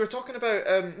was what you were talking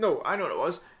about. No, I know what it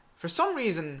was. For some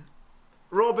reason,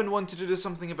 Robin wanted to do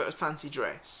something about his fancy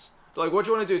dress. Like, what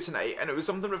do you want to do tonight? And it was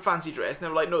something with fancy dress. And they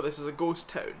were like, no, this is a ghost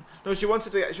town. No, she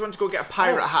wanted to go get a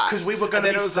pirate hat. Because we were going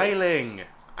to be sailing.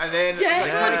 And then Yes,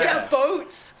 like, we wanted to get a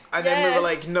boat. and then we were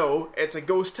like, no, it's a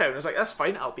ghost town. I was like, that's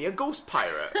fine, I'll be a ghost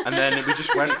pirate. And then we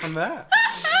just went from there.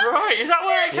 Right, is that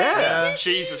where it came Yeah. from?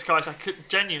 Jesus Christ, I could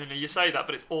genuinely, you say that,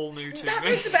 but it's all new to That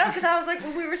me. rings a bell because I was like,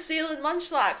 when we were sailing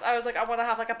Munchlax, I was like, I want to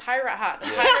have like a pirate hat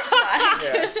and a pirate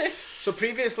flag. Yeah. So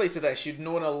previously to this, you'd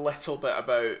known a little bit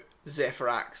about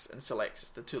Zephyrax and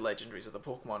Selexis, the two legendaries of the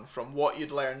Pokemon, from what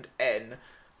you'd learned in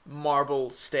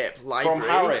Marble Step Library. From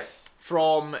Harris.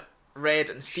 From Red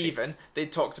and Steven. They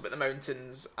talked about the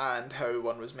mountains and how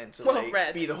one was meant to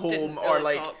Red be the home didn't or really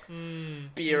like talk.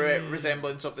 be a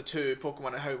resemblance of the two Pokemon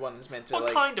and how one is meant to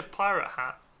What kind of pirate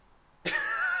hat?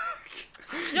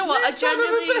 You know what? I son of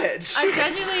a bitch.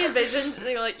 genuinely envisioned,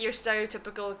 you know, like your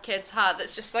stereotypical kid's hat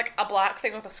that's just like a black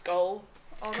thing with a skull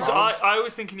on Because it. I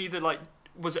was thinking either like,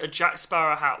 was it a Jack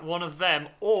Sparrow hat, one of them,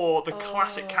 or the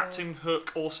classic Captain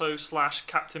Hook also /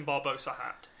 Captain Barbossa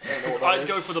hat. Because I'd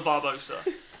go for the Barbossa.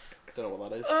 Don't know what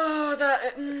that is. Oh,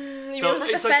 that you mean with like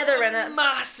the It's feather a in it.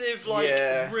 massive, like,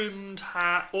 Yeah. rimmed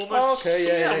hat, almost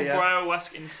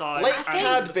sombrero-esque inside. like and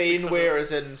Cad Bane the-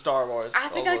 wears in Star Wars. I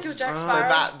think I'd go almost. Jack But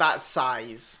Sparrow. that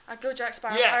size. I'd go Jack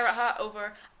Sparrow Yes. pirate hat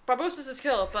over Barbossa's is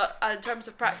cool, but in terms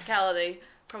of practicality,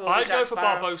 probably I'd Jack go for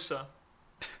Sparrow. Barbossa.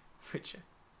 Which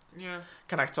Yeah.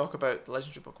 can I talk about the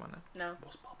legendary Pokemon now? No,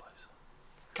 What's Barbossa?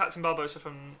 Captain Barbossa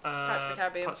from Pirates of the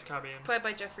Caribbean. Pirates of the Caribbean. played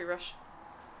by Jeffrey Rush.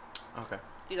 Okay.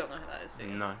 You don't know who that is, do you?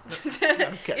 No.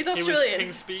 Okay. He's He was Australian.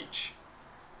 King's Speech.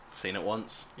 Seen it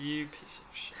once. You piece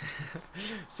of shit.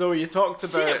 So you talked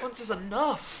Seeing about it once is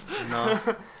enough. No.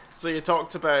 So you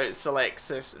talked about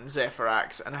Selexis and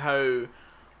Zephyrax and how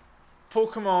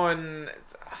Pokemon.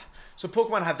 So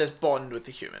Pokemon had this bond with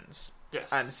the humans, Yes.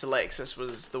 and Selexis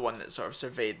was the one that sort of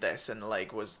surveyed this and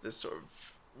like was this sort of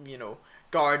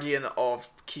guardian of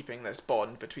keeping this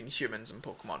bond between humans and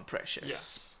Pokemon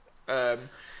precious. Yes.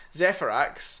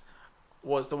 Zephyrax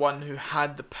was the one who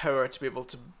had the power to be able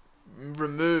to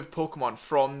remove Pokemon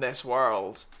from this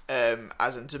world,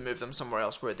 as in to move them somewhere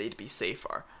else where they'd be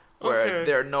safer. Where Okay.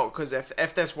 they're not, because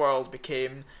if this world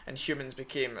became and humans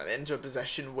became into a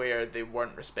position where they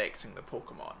weren't respecting the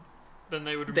Pokemon, Then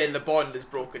they would. then the bond is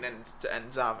broken and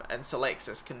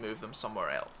Selexis can move them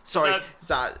somewhere else. Sorry,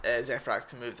 Zephyrax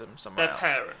can move them somewhere Their else.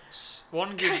 parents.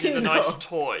 One gives you the Kind nice of.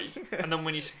 toy, and then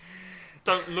when you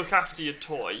don't look after your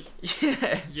toy,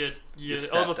 Yes. your Your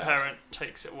other stepdad. parent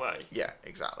takes it away. Yeah,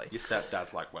 exactly. Your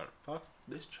stepdad's like, well, fuck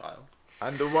this child.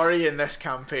 And the worry in this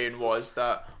campaign was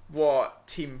that what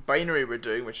Team Binary were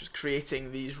doing, which was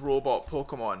creating these robot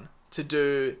Pokemon to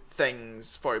do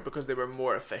things for you because they were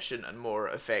more efficient and more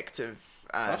effective.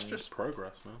 And That's just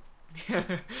progress,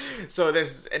 man. so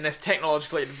this in this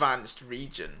technologically advanced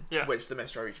region, Yeah. which the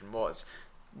Mistral region was,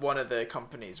 one of the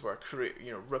companies were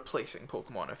replacing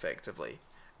Pokemon effectively,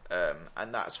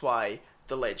 and that's why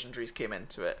the legendaries came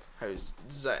into it. How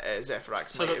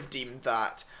Zephyrax So might that- have deemed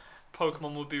that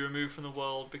Pokemon would be removed from the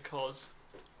world because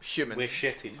humans We're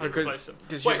shitty. I'd Because- replace them.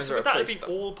 because Wait, humans so are would that have been replaced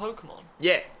them. all Pokemon?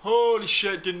 Yeah. Holy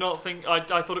shit! Did not think. I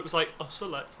thought it was like a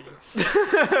select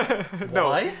few. No.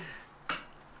 Why?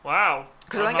 Wow.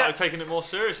 'Cause I I think might I- have taken it more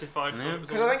serious if I'd thought Yeah. it was.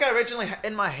 Because all- I think I originally,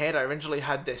 in my head, I originally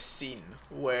had this scene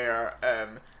where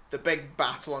the big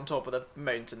battle on top of the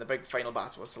mountain, the big final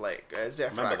battle was like Zephyrax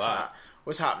and Remember that. that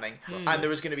was happening, and there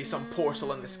was going to be some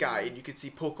portal in the sky, and you could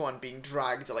see Pokemon being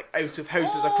dragged like out of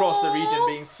houses across the region,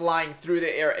 being flying through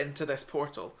the air into this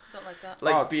portal, Don't like that.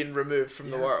 like Oh, being removed from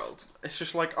the Yes. world. It's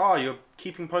just like, oh, you're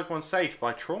keeping Pokemon safe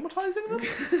by traumatizing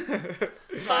them?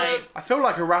 Right. I feel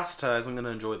like a Rattata isn't going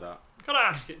to enjoy that. Can I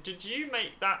ask you? Did you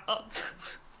make that up?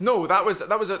 No,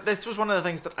 this was one of the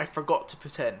things that I forgot to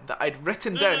put in, that I'd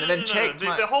written down and then checked.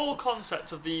 The whole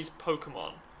concept of these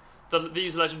Pokemon,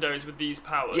 these legendaries with these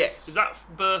powers, yes. Is that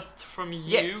birthed from you?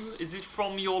 Yes. Is it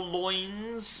from your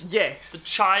loins? Yes. The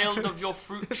child of your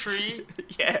fruit tree?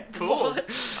 Yeah. Cool.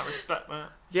 I respect that.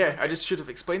 Yeah, I just should have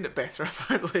explained it better,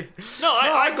 apparently. No,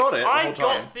 I got it. I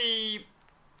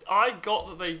got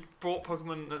that they brought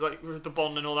Pokemon like with the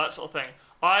bond and all that sort of thing.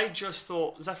 I just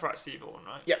thought Zephyrac's the evil one,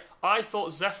 right? Yep. I thought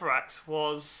Zephyrac's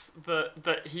was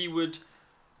that he would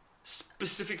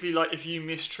specifically, like, if you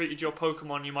mistreated your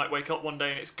Pokemon, you might wake up one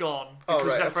day and it's gone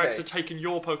because Zephyrac's had taken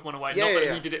your Pokemon away. Not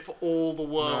that he did it for all the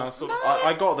world. No,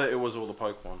 I got that it was all the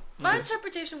Pokemon. My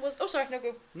interpretation was... Oh, sorry, no,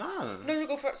 go. No,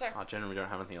 go for it, sorry. I generally don't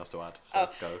have anything else to add, so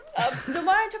go. No,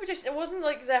 my interpretation, it wasn't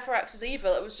like Zephyrix was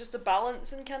evil, it was just a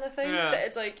balancing kind of thing. Yeah. That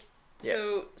it's like,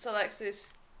 so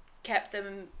Alexis kept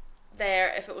them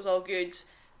there if it was all good,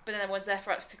 but then when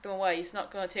Zephyrix took them away, he's not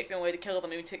going to take them away to kill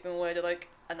them, he would take them away to, like,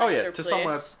 a nicer place.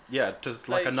 Somewhere, just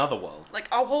like another world. Like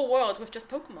our whole world with just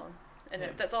Pokemon in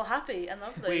it, that's all happy and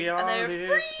lovely, and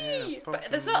they're free! But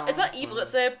it's not evil,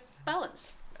 it's a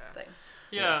balance thing.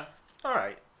 Yeah.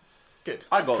 Alright. Good.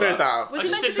 I got Cleared that. up. Was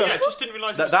I just didn't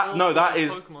realise Pokemon.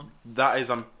 Pokemon. That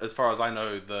is as far as I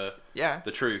know the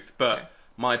truth. But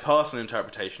my personal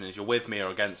interpretation is you're with me or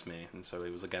against me, and so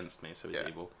he was against me, so he's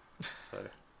evil. So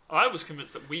I was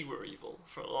convinced that we were evil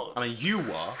for a lot of I mean, you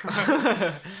were.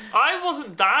 I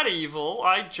wasn't that evil.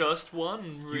 I just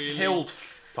won. Really. You killed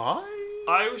 5.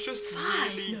 I was just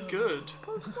really good.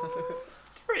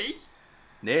 3.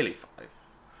 Nearly 5.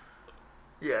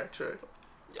 Yeah, true.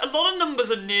 A lot of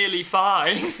numbers are nearly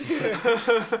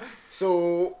 5.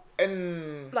 So,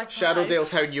 in Like Shadowdale 5?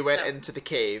 Town, you went into the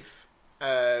cave,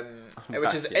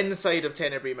 which is inside of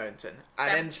Tenebrae Mountain,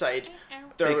 and inside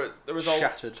there was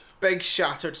a big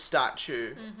shattered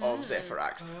statue of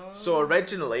Zephyrix. So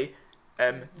originally,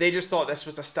 they just thought this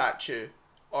was a statue,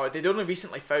 or they'd only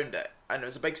recently found it, and it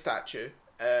was a big statue,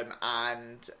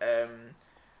 and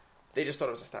they just thought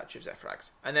it was a statue of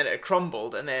Zephyrix. And then it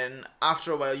crumbled, and then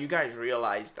after a while you guys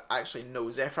realised that actually no,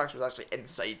 Zephyrix was actually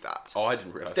inside that. Oh, I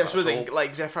didn't realise this that was at all.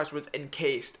 Zephyrix was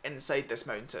encased inside this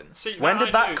mountain. See, when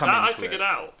did that come into I figured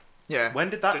out. Yeah. When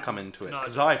did that come into it? No,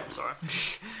 Because I'm sorry.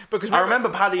 Because I remember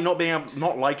Paddy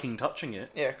not liking touching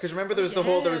it. Yeah, because remember there was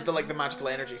the magical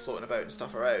energy floating about and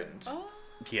stuff around. Oh.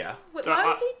 Yeah. Wait, why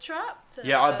was he trapped?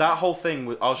 That whole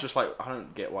thing, I was just like, I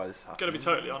don't get why this happened. Gotta be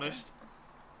totally honest.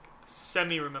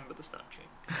 Semi-remember the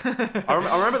statue. I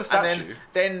remember the statue. And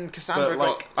then Cassandra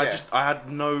got... I had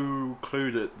no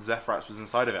clue that Zephyrix was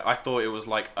inside of it. I thought it was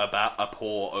like about a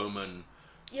poor omen.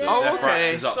 Yeah. That Zephyrix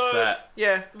okay. is upset.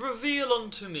 Yeah. Reveal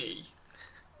unto me,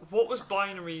 what was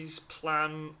Binary's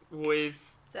plan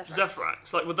with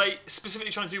Zephyrix? Like, were they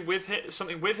specifically trying to do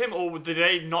something with him, or did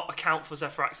they not account for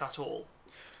Zephyrix at all?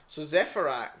 So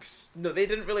Zephyrix, no, they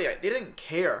didn't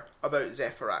care about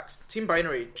Zephyrix. Team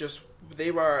Binary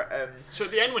they were... So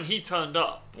at the end when he turned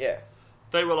up,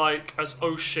 they were like as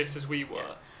oh shit as we were.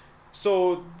 Yeah.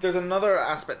 So there's another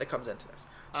aspect that comes into this.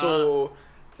 So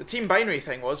the Team Binary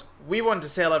thing was, we wanted to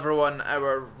sell everyone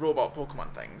our robot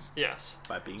Pokemon things. Yes.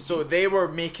 So they were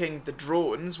making the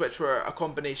drones, which were a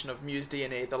combination of Muse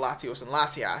DNA, the Latios and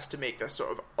Latias, to make this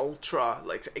sort of ultra,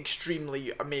 like,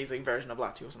 extremely amazing version of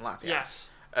Latios and Latias. Yes.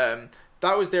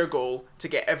 That was their goal, to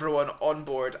get everyone on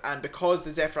board, and because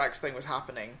the Zephyrix thing was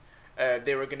happening,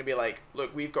 they were going to be like,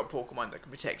 look, we've got Pokemon that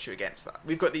can protect you against that.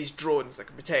 We've got these drones that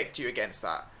can protect you against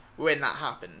that, when that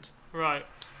happened. Right.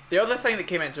 The other thing that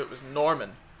came into it was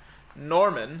Norman.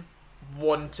 Norman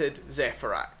wanted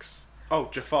Zephyrix. Oh,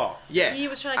 Jafar. Yeah. He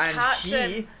was trying to catch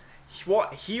him.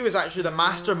 He was actually the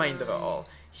mastermind of it all.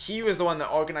 He was the one that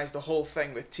organised the whole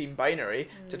thing with Team Binary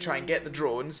to try and get the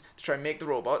drones, to try and make the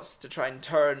robots, to try and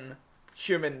turn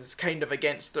humans kind of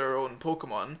against their own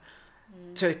Pokemon,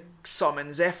 to summon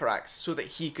Zephyrix so that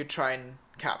he could try and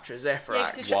capture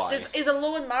Zephyrix. Yeah, why? Is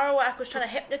Alolan Marowak was trying to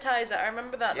hypnotise it. I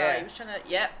remember that now. He was trying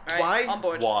to... Why? On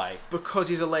board. Why? Because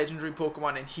he's a legendary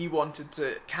Pokemon and he wanted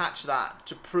to catch that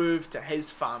to prove to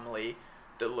his family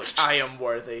that, look, I am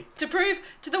worthy. To prove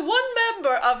to the one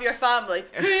member of your family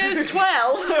who is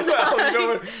 12.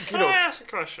 Well, Can I ask a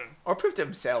question? Or prove to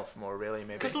himself more, really,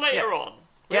 maybe. Because later on,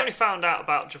 we only found out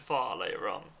about Jafar later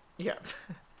on. Yeah.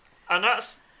 And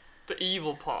that's the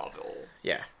evil part of it all.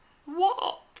 Yeah. What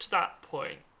up to that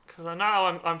point? Because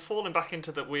I'm falling back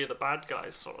into the we're the bad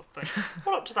guys sort of thing.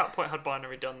 What up to that point had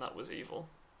Binary done that was evil?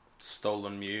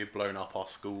 Stolen Mew, blown up our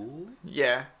school.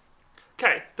 Yeah.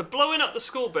 Okay, the blowing up the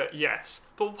school bit, yes.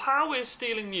 But how is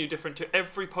stealing Mew different to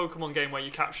every Pokemon game where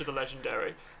you capture the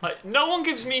legendary? Like, no one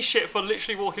gives me shit for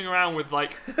literally walking around with,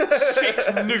 like, 6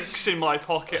 nukes in my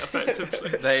pocket,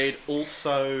 effectively. They'd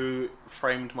also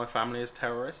framed my family as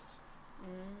terrorists.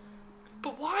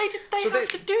 But why did they have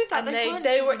to do that? And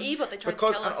they were evil. They tried to kill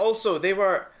us. And also, they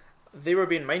were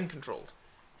being mind-controlled.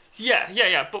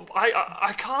 Yeah. But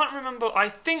I can't remember. I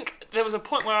think there was a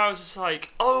point where I was just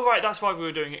like, oh, right, that's why we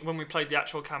were doing it when we played the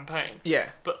actual campaign. Yeah.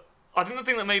 But I think the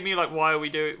thing that made me like, why are we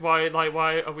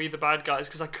the bad guys?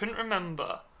 Because I couldn't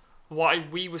remember why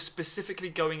we were specifically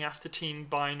going after Team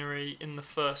Binary in the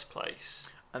first place.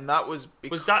 And that was...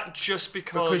 Was that just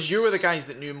because... Because you were the guys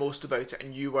that knew most about it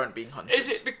and you weren't being hunted. Is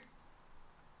it...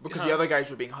 Because the other guys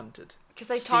were being hunted. Because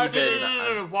they targeted...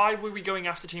 No. Why were we going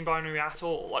after Team Binary at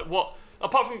all? Like, what...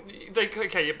 Apart from... you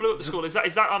blew up the school. Is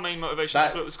that our main motivation,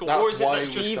 to blow up the school? Or is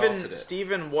it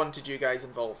Stephen wanted you guys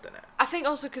involved in it. I think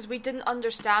also because we didn't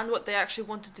understand what they actually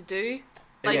wanted to do.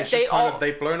 Like,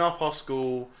 they've blown up our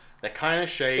school. They're kind of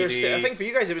shady. I think for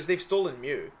you guys, they've stolen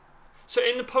Mew. So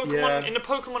in the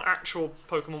Pokemon actual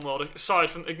Pokemon world,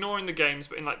 aside from ignoring the games,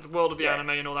 but in like the world of the anime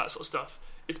and all that sort of stuff,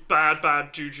 it's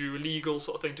bad juju, illegal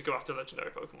sort of thing to go after legendary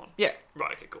Pokemon. Yeah.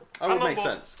 Right. Okay. Cool. That would make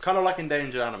sense. Kind of like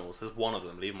endangered animals. There's one of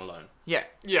them. Leave them alone. Yeah.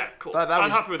 Yeah. Cool.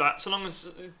 I'm happy with that. So long as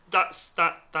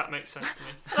that makes sense to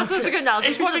me. That's a good analogy.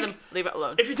 If one of them, leave it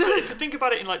alone. If you think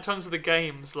about it in like terms of the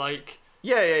games, like.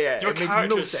 Yeah. Your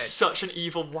character is such an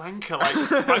evil wanker.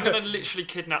 Like, I'm gonna literally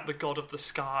kidnap the god of the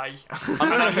sky.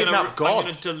 I'm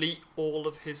gonna delete all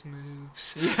of his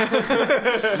moves. Yeah.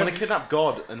 I'm gonna kidnap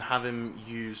God and have him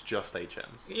use just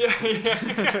HMs. Yeah.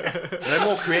 No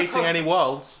more creating any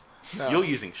worlds. No. You're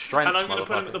using strength. And I'm gonna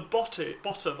put him at the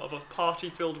bottom of a party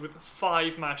filled with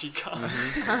 5 Magikarps.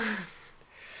 Mm-hmm.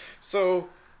 So,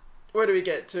 where do we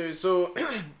get to? So.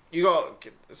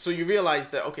 You realise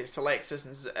that, okay, Selexis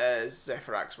and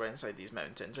Zephyrax were inside these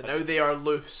mountains, and now they are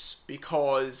loose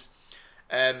because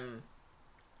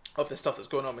of the stuff that's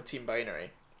going on with Team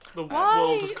Binary. The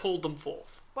world has called them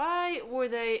forth. Why were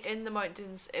they in the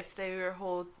mountains if their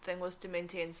whole thing was to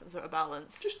maintain some sort of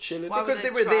balance? Just chilling. Because they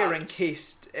were there in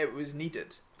case it was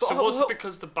needed. So was it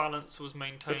because the balance was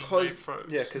maintained?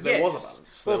 Yeah, because there was a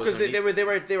balance. Well, because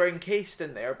they were encased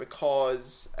in there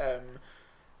because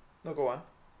no, go on.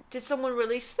 Did someone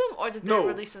release them, or did they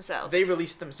release themselves? They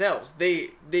released themselves. They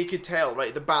could tell,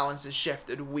 right, the balance is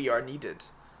shifted, we are needed.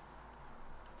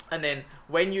 And then,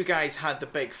 when you guys had the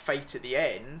big fight at the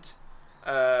end...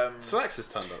 Selexis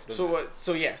turned up, didn't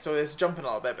it? So it's jumping a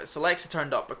little bit, but Selexis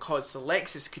turned up because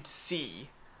Selexis could see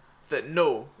that,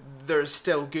 no, there's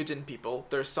still good in people,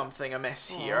 there's something amiss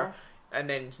here. And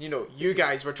then, you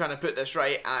guys were trying to put this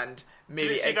right, and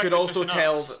maybe it could also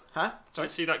tell... Huh? Did I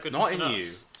see that goodness in you?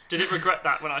 Did it regret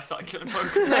that when I started killing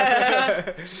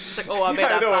Pokemon? It's like, I made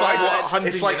that.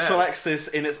 It's like Selexis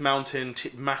in its mountain,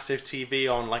 massive TV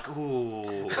on, like,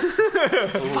 ooh. And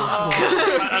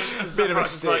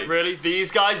Zephyrax is like, really?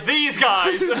 These guys? I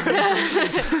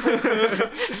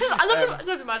love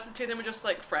to imagine the two of them were just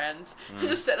like friends. And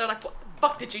just sit there like, what the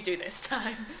fuck did you do this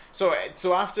time? So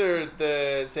after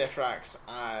the Zephyrax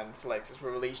and Selexis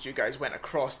were released, you guys went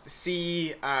across the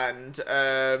sea and...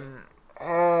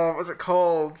 what's it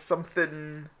called?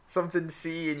 Something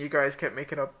sea, and you guys kept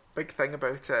making a big thing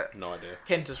about it. No idea.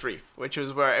 Kentus Reef, which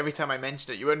was where every time I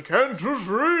mentioned it, you went, Kentus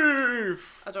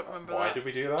Reef! I don't remember that. Why did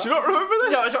we do that? Do you not remember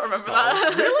this? No, I don't remember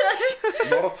that. Really?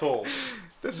 Not at all.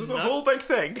 This was a whole big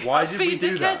thing. Why did we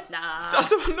do that? Nah. I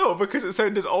don't know, because it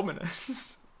sounded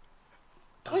ominous.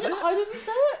 How did we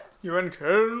say it? You went,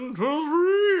 Kentus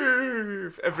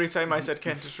Reef! Every time I said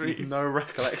Kentus Reef. No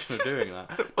recollection of doing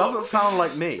that. Doesn't sound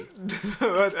like me.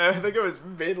 I think it was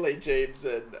mainly James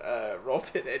and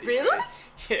Robin anyway. Really?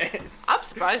 Yes. I'm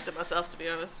surprised at myself, to be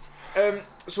honest.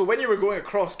 So when you were going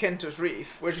across Kentus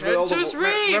Reef, which was all the...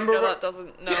 Reef! Remember no, that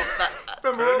doesn't... No,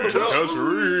 remember all the Kentus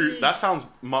Reef! That sounds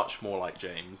much more like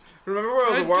James. Remember where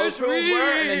all the whirlpools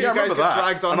were? And then you guys got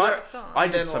dragged under? I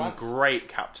did some great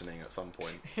captaining at some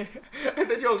point. And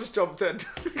then you all just jumped in.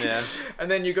 Yeah. And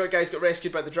then you guys got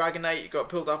rescued by the Dragonite, you got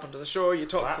pulled up onto the shore, you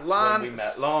talked to Lance. When we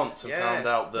met Lance and found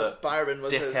out that Byron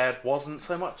was dickhead wasn't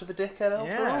so much of a dickhead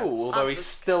after all, although he's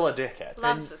still a dickhead.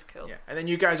 Lance is cool. Yeah. And then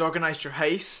you guys organised your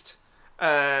heist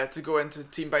to go into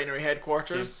Team Binary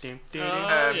headquarters.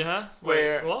 Yeah.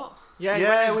 Wait, what?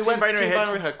 Yeah, we went to Team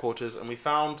Binary headquarters and we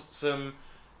found some...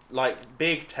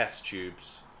 big test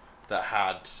tubes that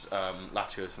had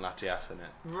Latios and Latias in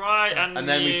it. Right, and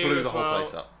then we blew the whole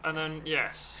place up. And then,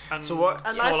 yes. And so what?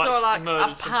 And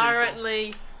Snorlax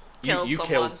apparently killed someone. You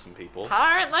killed some people.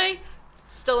 Apparently.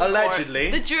 Still in Allegedly.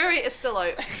 court. The jury is still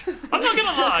out. I'm not gonna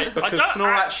lie. Because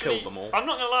Snorlax killed them all. I'm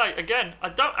not gonna lie. Again, I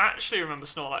don't actually remember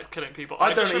Snorlax killing people. I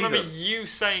don't just remember either. you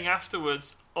saying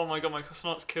afterwards, "Oh my god, my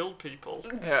Snorlax killed people."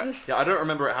 Yeah. Yeah, I don't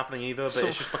remember it happening either, but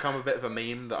it's just become a bit of a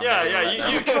meme that I'm Yeah, never gonna yeah.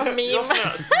 let You down. your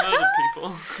Snorlax murdered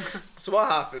people. So what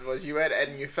happened was you went in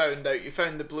and you found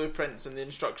the blueprints and the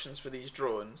instructions for these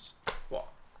drones. What?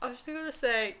 I was just gonna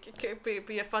say it could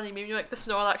be a funny meme, like the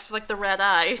Snorlax with like the red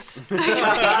eyes. Or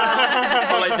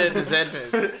like the Z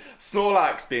move.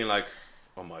 Snorlax being like,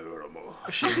 "Oh my god,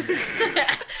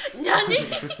 Nani?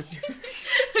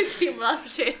 Team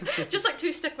Lampshade. Just like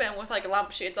two stickmen with like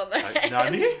lampshades on their heads.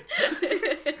 Nani?"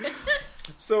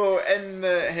 So in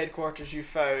the headquarters you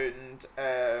found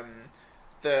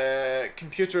the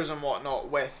computers and whatnot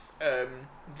with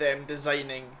them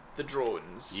designing the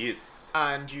drones. Yes.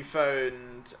 And you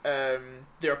found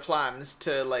their plans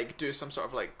to like do some sort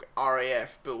of like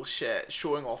RAF bullshit,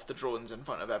 showing off the drones in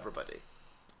front of everybody.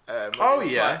 Oh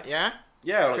yeah, yeah.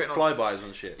 yeah, like Creating flybys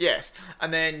and shit. Yes,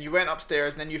 and then you went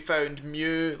upstairs, and then you found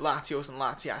Mew, Latios, and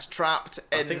Latias trapped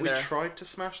in I think we their... tried to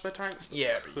smash their tanks. But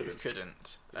Yeah, but you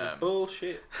couldn't.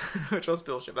 bullshit. Which was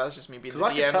bullshit. That was just me being the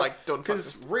 'Cause I could DM. tell- Like, don't fuck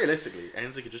Because this. realistically,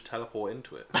 Ainsley could just teleport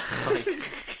into it.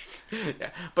 Like, Yeah,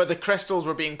 but the crystals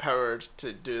were being powered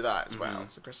to do that as well.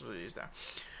 So the crystals were used there.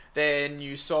 Then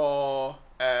you saw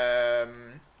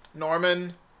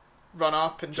Norman run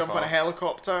up and jump on a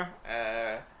helicopter.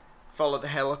 Follow the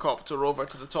helicopter over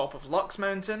to the top of Lux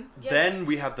Mountain. Yeah. Then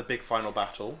we had the big final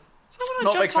battle.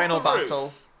 Not big final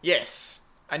battle. Yes.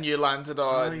 And you landed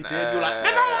on... you did. You were like,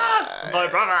 My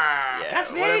brother. yeah,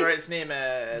 That's me. whatever its name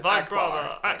is. My Akbar.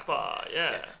 brother, Akbar.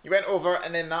 Yeah. You went over,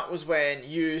 and then that was when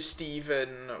you,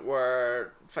 Stephen,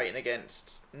 were fighting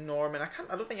against Norman.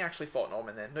 I don't think you actually fought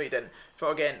Norman then. No, you didn't.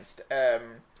 Fought against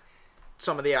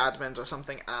some of the admins or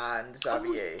something, and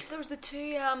Xavier. Because there was the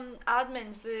two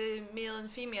admins, the male and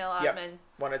female admin. Yep.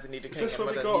 One had to need a Is king this and where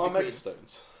one we had to got need our a queen.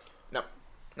 Megastones?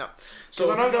 No.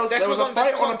 So I know there was a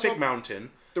fight on a top- big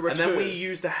mountain, There were and two. then we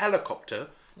used a helicopter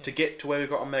to get to where we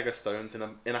got our Megastones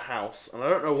in a house, and I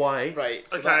don't know why. Right.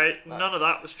 So Okay, that's- none of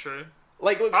that was true.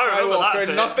 Like Luke I remember that Skywalker,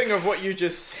 bit. nothing of what you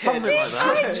just said. Something like that.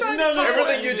 I tried No, to no, pilot-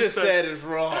 Everything you just said is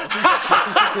wrong.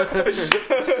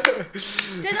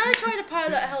 Did I try to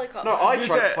pilot a helicopter? No, I You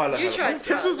tried did. to pilot a You tried helicopter.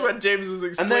 to. This was when James was And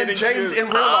explaining then James to you.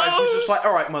 in real life was just like,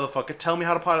 "Alright, motherfucker, tell me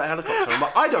how to pilot a helicopter." I'm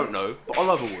like, "I don't know, but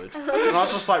Oliver would." And I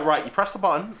was just like, "Right, you press the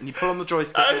button and you pull on the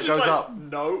joystick I and was it just goes like, up."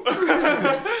 No.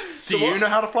 Do you know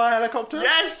how to fly a helicopter?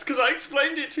 Yes, because I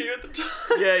explained it to you at the time.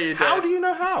 Yeah, you did. How do you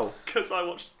know how? Because I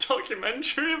watched a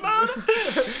documentary about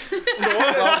it.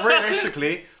 Well,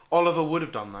 realistically, Oliver would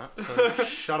have done that, so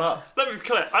shut up. Let me be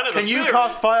clear. I know Can the you theory,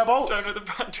 cast firebolts? don't know the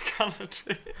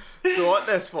practicality. So what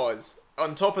this was,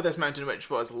 on top of this mountain, which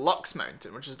was Lux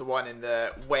Mountain, which is the one in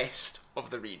the west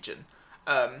of the region,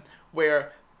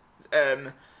 where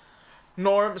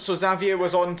so Xavier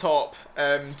was on top,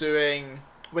 doing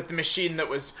with the machine that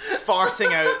was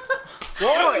farting out.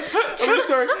 What? I'm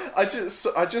sorry.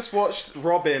 I just watched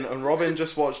Robin, and Robin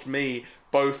just watched me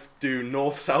both do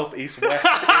north, south, east, west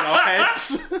in our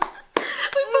heads. We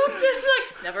both did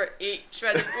like never eat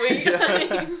shredded wheat.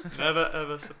 Never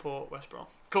ever support West Brom.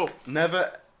 Cool.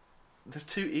 Never. There's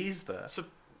two E's there.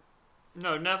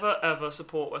 No, never ever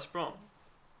support West Brom.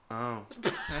 Oh.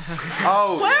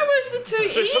 Oh. Where was the two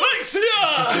E's?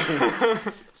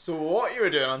 Dyslexia! So what you were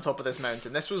doing on top of this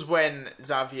mountain, this was when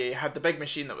Xavier had the big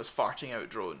machine that was farting out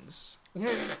drones.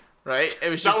 Right? It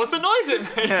was just That was the noise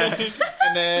it made.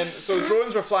 and then so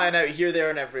drones were flying out here, there,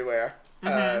 and everywhere.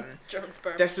 German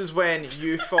sperm. This is when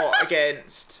you fought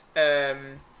against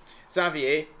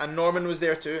Xavier, and Norman was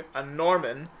there too. And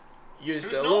Norman used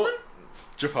Who's the Norman?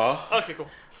 Jafar. Okay, cool.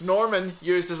 Norman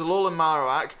used his Alolan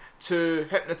Marowak to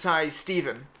hypnotize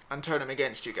Steven and turn him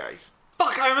against you guys.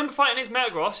 Fuck, I remember fighting his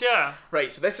Metagross, yeah.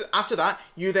 Right. So this is, after that,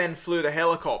 you then flew the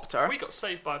helicopter We got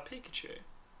saved by a Pikachu.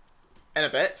 in a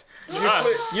bit.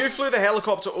 Ah. You flew the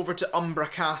helicopter over to Umbra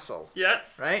Castle. Yeah.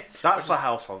 Right. That's the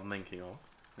house I'm thinking of.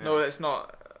 No, it's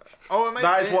not. Oh, it might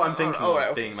That be. is what I'm thinking Oh, of right,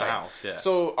 okay, being the fine. house, yeah.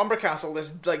 So Umbra Castle,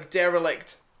 this like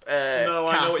derelict No, I know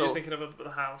what castle. you're thinking of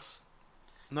the house.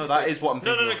 No, that is what I'm No,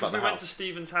 thinking no, of. because about we the went to house.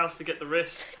 Stephen's house to get the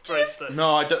wrist bracelet.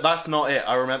 No, that's not it.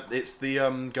 I remember it's the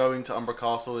going to Umbra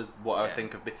Castle is what I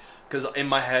think of. Because in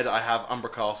my head I have Umbra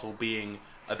Castle being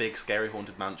a big scary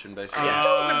haunted mansion, basically. I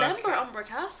don't remember Umbra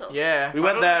Castle. Yeah. We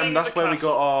went don't there, and remember that's the where we castle.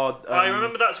 got our. I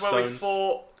remember that's where we stones.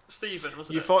 fought Stephen,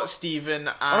 wasn't You it? fought Steven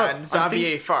and I Xavier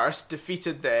think- first,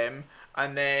 defeated them,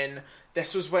 and then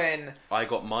this was when. I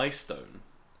got my stone,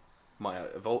 my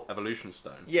evolution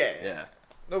stone. Yeah. Yeah.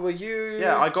 No, well, you.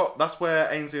 Yeah, I got. That's where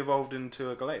Ainsley evolved into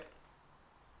a Gallade.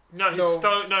 No, his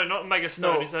stone. No, not Mega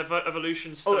Stone. His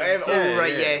Evolution Stone.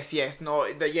 Right. Yes. No, I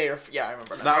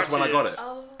remember that. That was when I got it.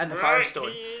 And the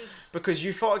Firestone, because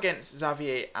you fought against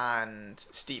Xavier and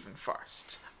Steven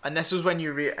first, and this was when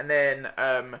you and then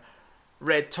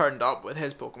Red turned up with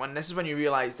his Pokemon. And this is when you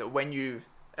realised that when you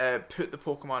put the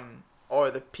Pokemon or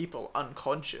the people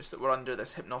unconscious that were under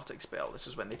this hypnotic spell, this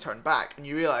was when they turned back, and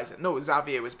you realised that no,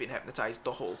 Xavier was being hypnotised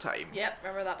the whole time. Yep,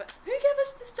 remember that. But who gave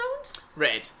us the stones?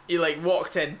 Red. He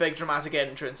walked in, big dramatic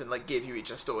entrance, and gave you each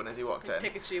a stone as he walked in.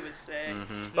 Pikachu was sick.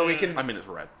 Mm-hmm. But we can. I mean, it's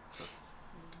Red.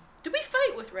 Did we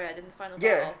fight with Red in the final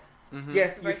battle? Mm-hmm.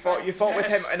 Yeah, you fought with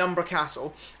him in Umbra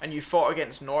Castle, and you fought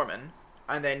against Norman,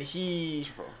 and then he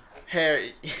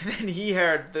heard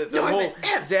the whole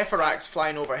Zephyrax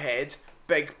flying overhead,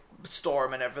 big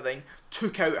storm and everything,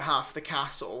 took out half the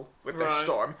castle with this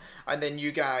storm, and then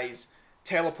you guys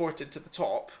teleported to the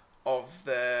top of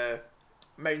the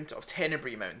mount of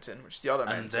Tenebrae Mountain, which is the other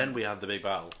mountain. And then we had the big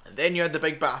battle. And then you had the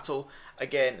big battle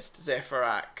against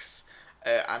Zephyrax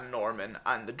and Norman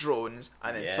and the drones,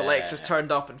 and then Selexis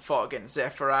turned up and fought against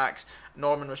Zephyrax.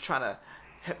 Norman was trying to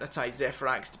hypnotise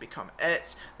Zephyrax to become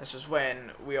it. This was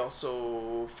when we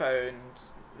also found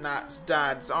Nat's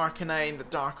dad's Arcanine, the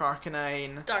Dark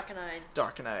Arcanine.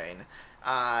 Darkanine.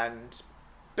 And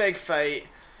big fight,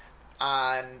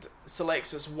 and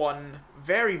Selexis won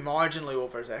very marginally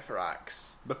over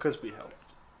Zephyrax. Because we helped.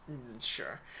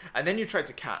 Sure. And then you tried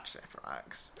to catch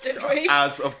Zephyrax. Did we?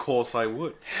 As of course I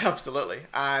would. Absolutely.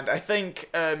 And I think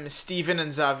Steven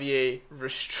and Xavier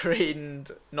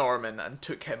restrained Norman and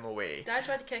took him away. Did I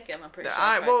try to kick him? I'm pretty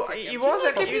sure.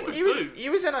 He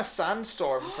was in a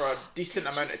sandstorm for a decent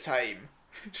amount of time.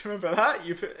 Do you remember that?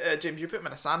 You put James, you put him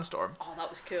in a sandstorm. Oh, that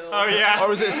was cool. Oh yeah. Or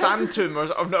was it Sand Tomb? No, I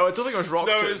don't think it was Rock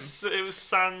Tomb. No, it was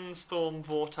Sandstorm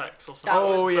Vortex or something.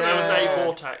 Oh yeah. It was a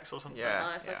Vortex or something. Yeah.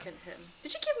 Nice, I couldn't hit him.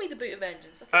 Did you give me the Boot of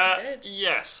Vengeance? I think you did.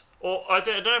 Yes. Or I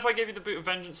don't know if I gave you the Boot of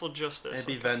Vengeance or Justice.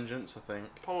 Maybe Vengeance, I think.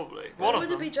 Probably. One of would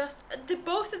them. It be just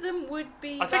both of them would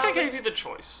be I think valid. I gave you the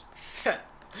choice.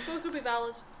 Both would be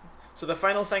valid. So the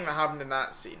final thing that happened in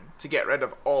that scene, to get rid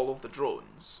of all of the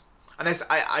drones, and I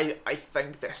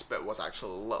think this bit was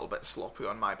actually a little bit sloppy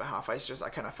on my behalf. I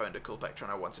kind of found a cool picture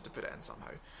and I wanted to put it in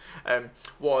somehow.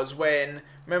 Was when,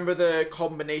 remember the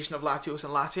combination of Latios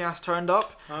and Latias turned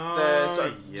up? The sort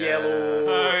of yellow...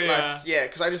 Oh, yeah. Yeah,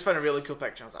 because I just found a really cool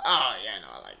picture. I was like, oh yeah, no,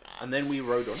 I like that. And then we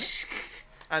rode on it.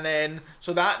 And then,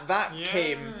 so that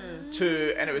came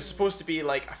to, and it was supposed to be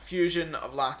like a fusion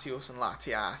of Latios and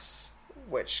Latias,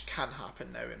 which can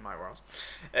happen now in my world,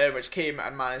 which came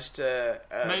and managed to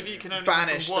maybe you can only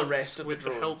banish once the rest of with the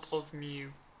drones. help of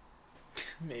Mew.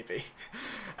 Maybe.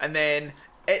 And then,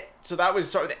 so that was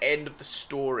sort of the end of the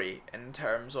story in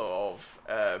terms of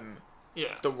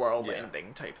the world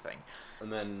ending type thing.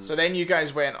 And then... So then you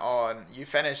guys went on, you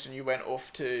finished and you went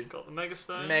off to... Got the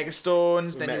Megastones.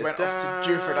 Megastones, then you went off to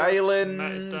Dewford Island.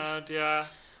 Met his dad, yeah.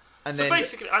 And so then,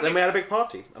 basically, then we had a big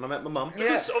party, and I met my mum.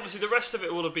 Because obviously the rest of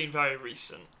it will have been very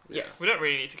recent. Yes. We don't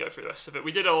really need to go through the rest of it.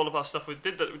 We did all of our stuff. We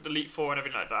did the Elite Four and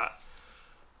everything like that.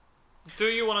 Do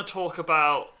you want to talk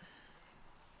about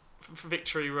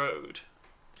Victory Road?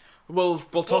 We'll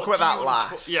talk about that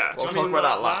last. We'll talk about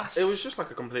that last. It was just like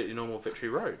a completely normal Victory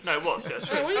Road. No, it was, yeah.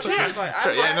 True. What are you talking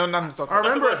about? Nothing to talk I about.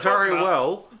 remember it very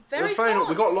well. Very it was fun. fun.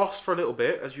 We got lost for a little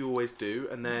bit, as you always do,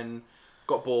 and then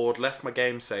got bored, left my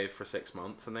game save for 6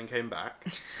 months, and then came back.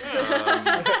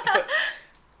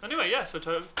 Anyway, yeah, so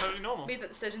totally normal. Made that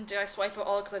decision, do I swipe it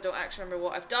all because I don't actually remember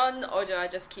what I've done, or do I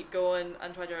just keep going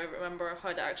and try to remember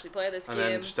how to actually play this and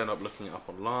game? then just end up looking it up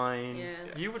online. Yeah.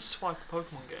 You would swipe a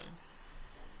Pokemon game.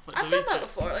 Like, I've done that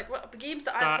before. Like the games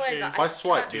that I played that By I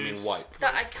swipe, can't, do you mean wipe?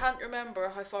 that I can't remember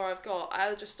how far I've got. I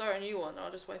either just start a new one or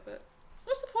I'll just wipe it.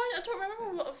 What's the point? I don't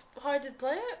remember how I did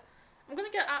play it. I'm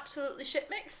gonna get absolutely shit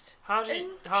mixed. How to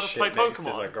play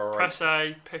Pokemon? Press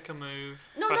A, pick a move,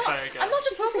 press A again. I'm not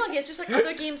just Pokemon games, just like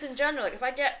other games in general.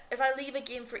 Like if I leave a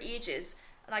game for ages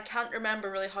and I can't remember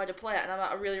really how to play it and I'm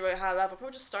at a really, really high level, I'll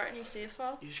probably just start a new save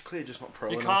file. You're clearly just not pro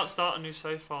You enough. can't start a new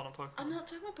save file on Pokemon. I'm not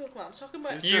talking about Pokemon, I'm talking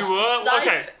about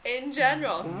life in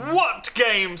general. What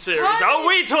game series are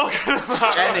we talking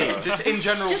about? Any, just in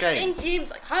general just games. in games,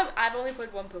 like I've only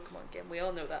played one Pokemon game, we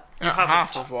all know that.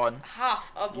 Half of one.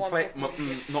 Half of one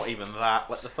Pokemon. Not even that,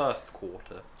 like the first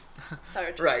quarter.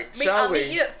 Third. Right, I'll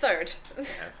meet you at third. Yeah,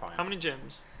 fine. How many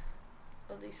gyms?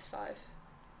 At least 5.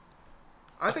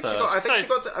 I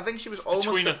think she was almost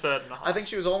between a third and a half. I think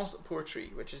she was almost at Portree,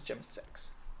 which is gym 6.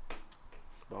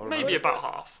 Maybe about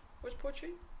half. Where's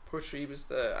Portree? Poor Tree was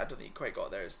the. I don't think you quite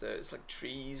got there. It's like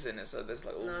trees and it's this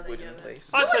like little wooden place.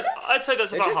 I'd say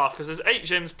that's about half because there's 8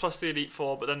 gyms plus the Elite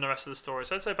Four, but then the rest of the story.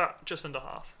 So I'd say about just under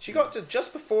half. She got to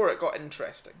just before it got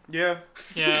interesting. Yeah.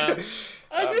 Yeah.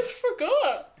 I just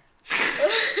forgot.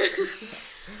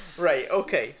 Right.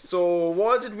 Okay. So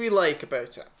what did we like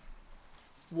about it?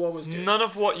 What was good? None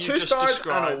of what you 2 just stars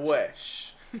described. and a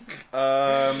wish.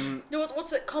 No,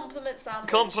 what's it? Compliment sandwich.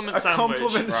 Compliment A sandwich.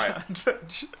 compliment Right.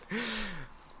 sandwich.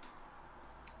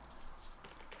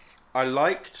 I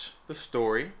liked the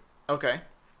story. Okay.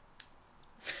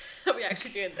 Are we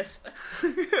actually doing this?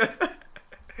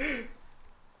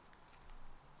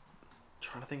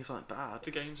 Trying to think of something bad.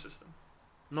 The game system.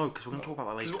 No, because we're going to talk about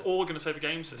that Because later. we're all going to say the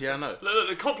game system. Yeah, I know. Look,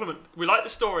 the compliment. We like the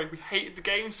story. We hate the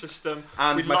game system.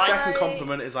 And we my second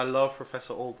compliment is I love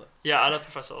Professor Alder. Yeah, I love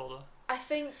Professor Alder. I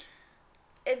think,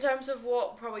 in terms of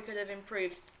what probably could have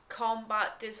improved,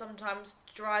 combat did sometimes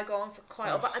drag on for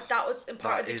quite a bit. That was in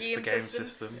part of the game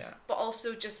system. Yeah. But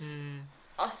also just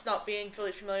us not being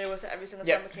fully familiar with it every single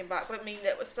time we came back. But I mean,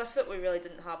 it was stuff that we really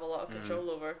didn't have a lot of control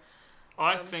over.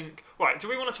 I think. Right, do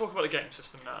we want to talk about the game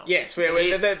system now? Yes,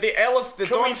 the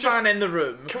Don fan in the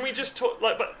room. Can we just talk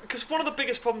but because one of the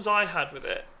biggest problems I had with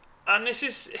it, and this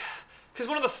is because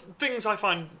one of the things I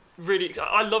find really,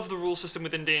 I love the rule system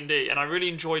within D&D, and I really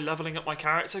enjoy leveling up my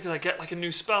character because I get like a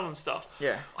new spell and stuff.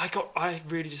 Yeah. I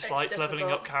really disliked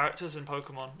leveling up characters in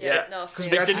Pokemon. Yeah, no, because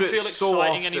it didn't feel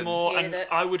exciting anymore, and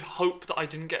I would hope that I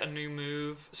didn't get a new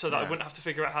move so that I wouldn't have to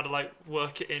figure out how to like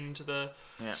work it into the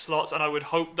slots, and I would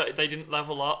hope that they didn't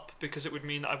level up because it would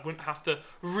mean that I wouldn't have to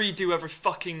redo every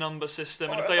fucking number system,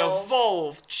 and if they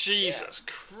evolved, Jesus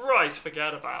Christ,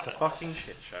 forget about it. It's a fucking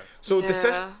shit show. So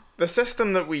the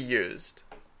system that we used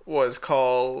was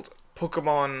called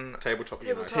Pokemon Tabletop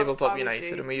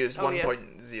United, and we used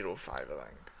 1.05, I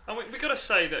think. And we got to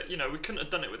say that, you know, we couldn't have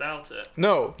done it without it.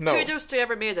 No. Kudos to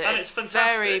whoever made it. And it's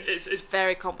fantastic. It's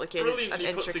very complicated brilliantly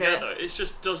and put intricate. together. It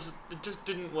just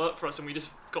didn't work for us, and we just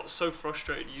got so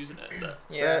frustrated using it.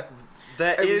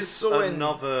 That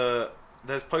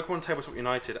There's Pokemon Tabletop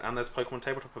United and there's Pokemon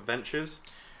Tabletop Adventures.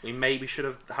 We maybe should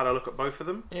have had a look at both of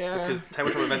them. Yeah. Because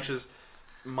Tabletop Adventures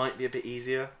might be a bit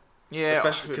easier. Yeah.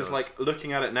 Especially because, like,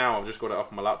 looking at it now, I've just got it up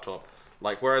on my laptop.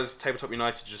 Like, whereas Tabletop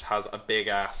United just has a big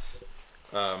ass,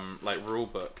 rule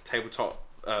book, Tabletop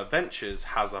Adventures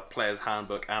has a player's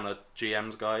handbook and a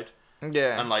GM's guide.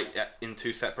 Yeah. And, like, in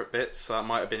 2 separate bits, so that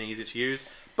might have been easy to use.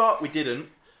 But we didn't.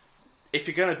 If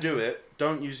you're going to do it,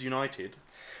 don't use United.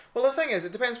 Well, the thing is,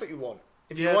 it depends what you want.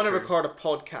 If you want to record a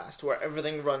podcast where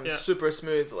everything runs super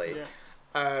smoothly,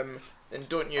 then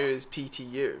don't use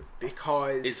PTU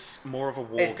because it's more of a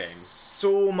war game.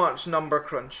 So much number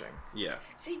crunching. Yeah.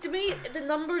 See, to me, the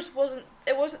numbers wasn't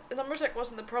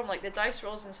the problem. Like the dice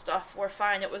rolls and stuff were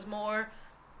fine. It was more,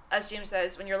 as James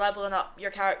says, when you're leveling up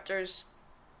your characters,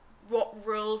 what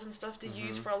rules and stuff to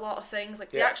use for a lot of things.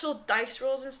 Like the actual dice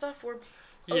rolls and stuff were.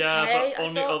 Yeah, but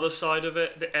on the other side of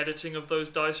it, the editing of those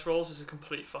dice rolls is a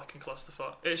complete fucking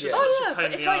clusterfuck. It's just such a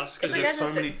pain in the ass because there's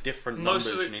so many different numbers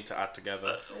you need to add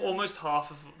together. Almost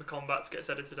half of the combats gets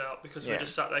edited out because we're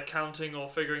just sat there counting or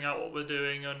figuring out what we're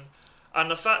doing, and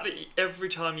the fact that every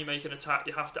time you make an attack,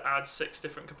 you have to add 6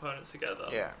 different components together.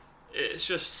 Yeah, it's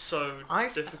just so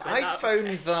difficult. I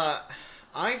found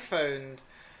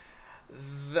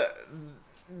that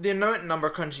the amount of number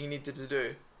crunching you needed to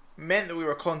do meant that we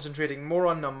were concentrating more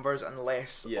on numbers and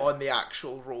less on the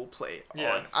actual role play.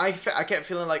 Yeah. I kept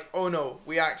feeling like, oh no,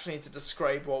 we actually need to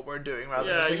describe what we're doing rather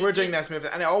than saying we're doing this move,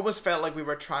 and it always felt like we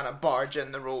were trying to barge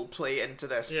in the role play into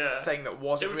this thing that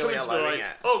wasn't really allowing it.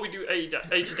 Oh, we do 80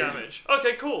 damage.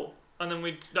 Okay, cool. And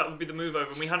then that would be the move over,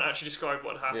 and we hadn't actually described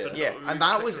what happened. Yeah, and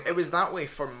it was that way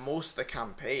for most of the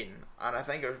campaign, and I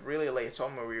think it was really late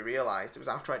on where we realised, it was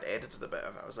after I'd edited a bit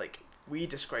of it, I was like, we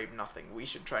described nothing, we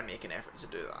should try and make an effort to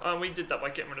do that. And we did that by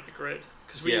getting rid of the grid,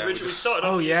 because we originally started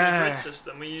off using a grid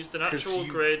system. We used an actual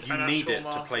grid and actual markers. You need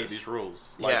it to play these rules.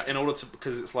 In order to,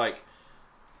 because it's like,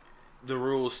 the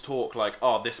rules talk like,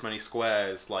 this many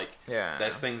squares,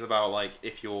 there's things about like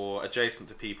if you're adjacent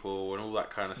to people and all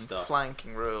that kind of stuff.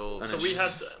 Flanking rules. So we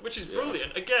had, which is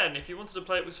brilliant. Again, if you wanted to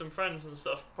play it with some friends and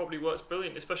stuff, probably works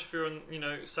brilliant, especially if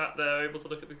you're sat there able to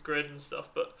look at the grid and stuff.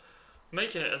 But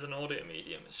making it as an audio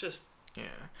medium, it's just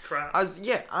crap. As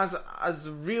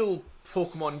real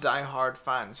Pokemon diehard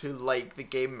fans who like the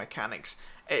game mechanics,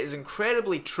 it is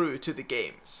incredibly true to the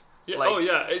games.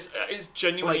 Yeah, it's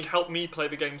genuinely helped me play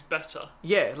the games better.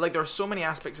 Yeah, there are so many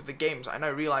aspects of the games I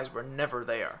now realise were never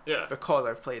there. Yeah. Because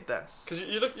I've played this. Because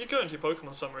you go into your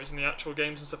Pokemon summaries and the actual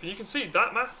games and stuff, and you can see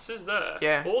that maths is there.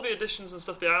 Yeah. All the additions and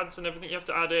stuff, the adds and everything you have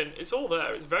to add in, it's all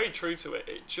there. It's very true to it.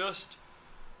 It just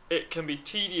it can be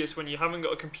tedious when you haven't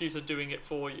got a computer doing it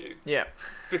for you. Yeah.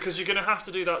 Because you're going to have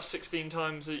to do that 16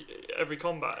 times every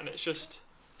combat, and it's just...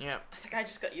 Yeah. I think I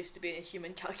just got used to being a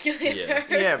human calculator.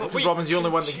 Yeah, because Robin's the only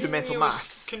one that can do mental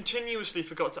maths. Continuously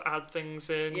forgot to add things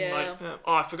in. Yeah.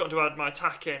 Oh, I forgot to add my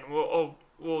attack in. Well,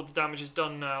 the damage is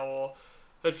done now, or...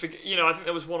 I think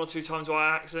there was 1 or 2 times where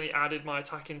I accidentally added my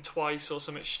attack in twice or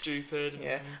something stupid.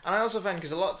 And I also found,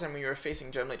 because a lot of the time when you were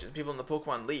facing Gym Legions, people in the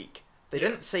Pokemon League, they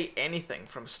didn't say anything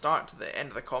from start to the end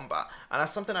of the combat, and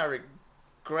that's something I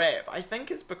regret. But I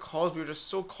think it's because we were just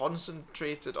so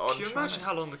concentrated on. Can you imagine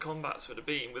how long the combats would have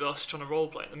been with us trying to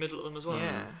roleplay in the middle of them as well?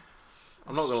 Yeah.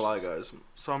 I'm not gonna lie, guys.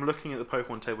 So I'm looking at the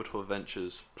Pokemon Tabletop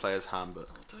Adventures Player's Handbook.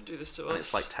 Oh, don't do this to us. And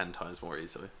it's like 10 times more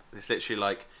easily. It's literally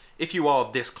like, if you are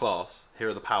this class, here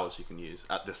are the powers you can use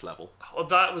at this level. Oh,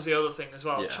 that was the other thing as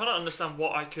well. Trying to understand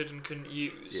what I could and couldn't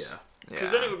use. Yeah.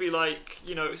 Because then it would be like,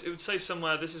 it would say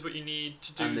somewhere, this is what you need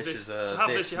to do and this. To have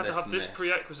this, you have to have this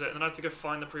prerequisite, and then I have to go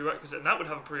find the prerequisite, and that would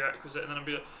have a prerequisite, and then I'd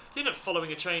be like, you end up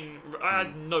following a chain. I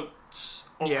had notes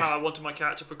of how I wanted my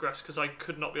character to progress, because I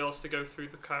could not be asked to go through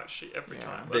the character sheet every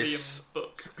time. This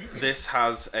book. This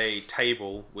has a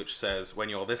table which says, when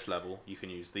you're this level, you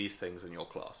can use these things in your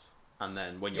class. And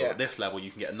then when you're at this level, you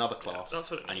can get another class.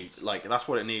 That's what it needs. That's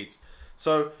what it needs.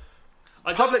 So,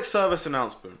 public service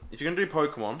announcement. If you're going to do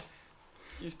Pokemon...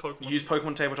 Use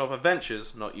Pokemon Tabletop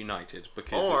Adventures, not United,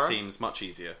 because it seems much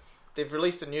easier. They've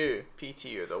released a new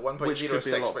PTU, though,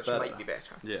 1.06, which might be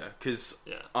better. Yeah, because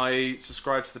I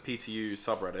subscribe to the PTU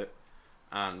subreddit,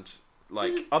 and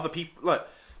other people,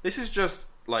 this is just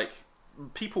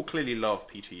people clearly love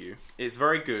PTU. It's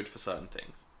very good for certain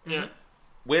things. Yeah.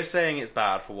 We're saying it's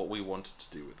bad for what we wanted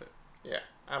to do with it. Yeah,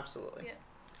 absolutely. Yeah.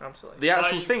 Absolutely. The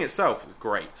actual thing itself is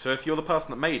great. So if you're the person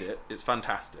that made it, it's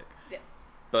fantastic. Yeah.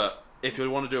 But if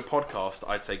you want to do a podcast,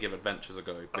 I'd say give Adventures a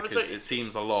go, because it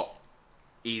seems a lot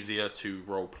easier to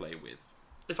roleplay with.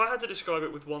 If I had to describe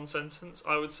it with one sentence,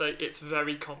 I would say it's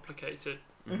very complicated.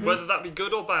 Mm-hmm. Whether that be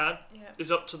good or bad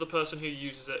is up to the person who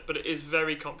uses it, but it is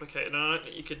very complicated, and I don't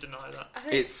think you could deny that.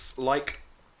 It's like,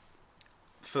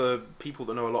 for people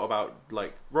that know a lot about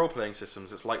role-playing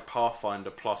systems, it's like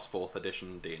Pathfinder plus 4th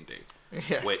edition D&D,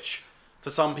 which for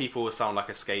some people will sound like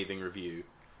a scathing review.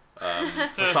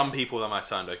 For some people that might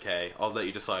sound okay. I'll let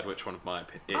you decide which one of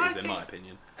in my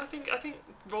opinion. I think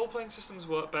role-playing systems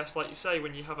work best, like you say,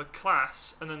 when you have a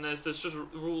class and then there's just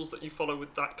rules that you follow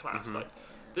with that class. Mm-hmm. Like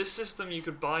this system, you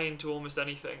could buy into almost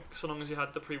anything so long as you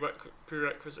had the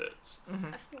prerequisites.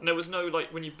 Mm-hmm. And there was no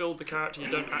when you build the character, you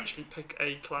don't actually pick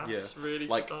a class really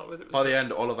to start with. By the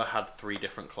end, Oliver had 3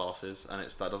 different classes, and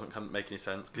that doesn't make any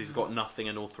sense because he's got nothing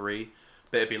in all 3.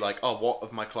 But it'd be like, oh, what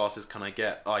of my classes can I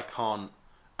get? I can't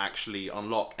actually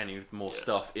unlock any more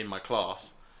stuff in my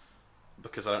class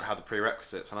because I don't have the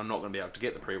prerequisites, and I'm not going to be able to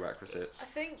get the prerequisites.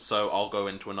 So I'll go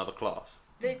into another class.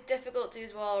 The difficulty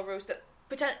as well arose that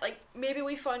maybe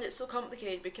we found it so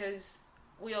complicated because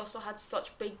we also had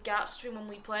such big gaps between when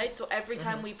we played. So every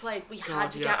time we played, we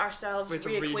had to get ourselves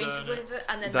reacquainted with it,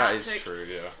 and then that is true.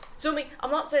 Yeah. So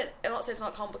I'm not saying it's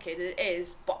not complicated. It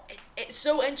is, but it's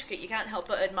so intricate. You can't help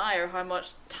but admire how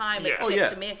much time it took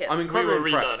to make it. I'm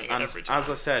incredibly impressed. And as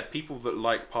I said, people that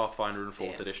like Pathfinder and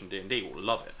 4th edition D&D will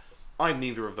love it. I'm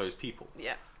neither of those people.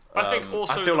 Yeah. I think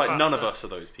also I feel like none of us are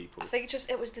those people. I think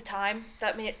it was the time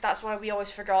that's why we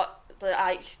always forgot that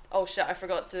I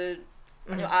forgot to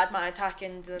add my attack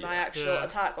into my actual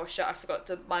attack, or shit, I forgot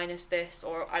to minus this,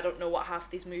 or I don't know what half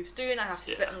these moves do, and I have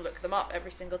to sit and look them up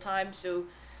every single time. So.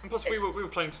 And plus, we were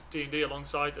playing D&D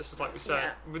alongside this, as like we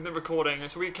said, with the recording, and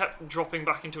so we kept dropping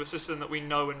back into a system that we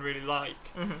know and really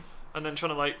like, and then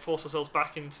trying to force ourselves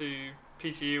back into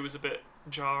PTU was a bit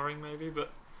jarring, maybe.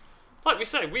 But like we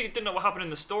said, we didn't know what happened in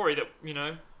the story that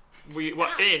we were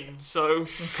in, so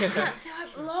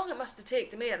how long it must have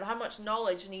taken to make it, and how much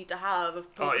knowledge you need to have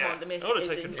of Pokemon to make it is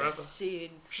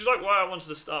insane. Which is why I wanted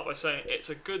to start by saying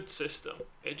it's a good system.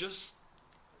 It just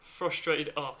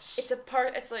frustrated us. It's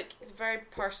very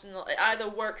personal. It either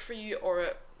worked for you or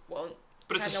it won't.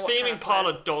 But it's a steaming pile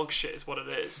of dog shit is what it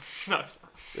is. No, it's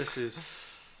not. This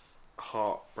is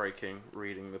heartbreaking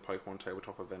reading the Pokemon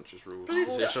Tabletop Adventures rules.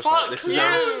 It's just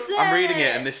I'm reading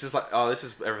it and this is this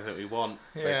is everything we want,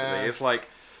 basically. It's like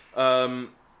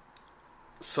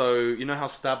so you know how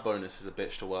stab bonus is a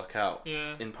bitch to work out?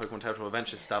 Yeah. In Pokemon Tabletop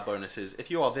Adventures, stab bonus is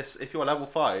if you are level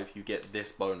 5, you get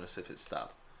this bonus if it's stab.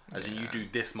 As in you do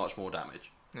this much more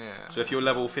damage. Yeah. So if you're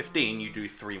level 15, you do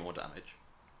 3 more damage.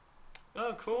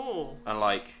 Oh, cool. And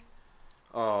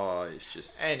it's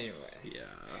just I it's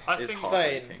think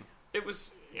fine. It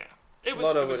was, it was,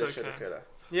 a lot it of was it okay. shoulda, coulda.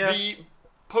 Yeah. The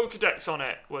Pokedex on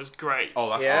it was great. Oh,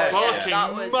 that's fucking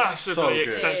that was massively so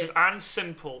extensive and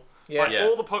simple. Yeah. Like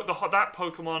all that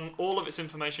Pokemon, all of its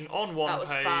information on one page.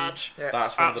 Fab. Yeah.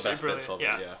 That's one of the Absolutely best bits of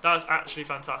brilliant. it. Yeah. That's actually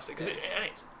fantastic because and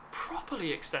it's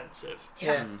properly extensive.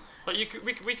 Yeah. Like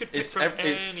we could pick It's, from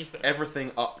anything. it's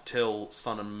everything up till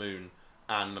Sun and Moon,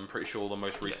 and I'm pretty sure the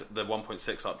most recent, the 1.6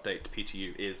 update to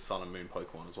PTU is Sun and Moon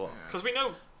Pokemon as well. Because we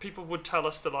know people would tell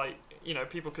us that, like, you know,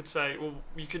 people could say, well,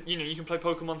 you can play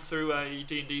Pokemon through a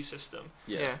D&D system.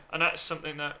 Yeah. And that's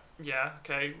something that, we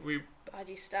How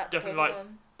do you stat definitely Pokemon? like.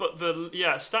 But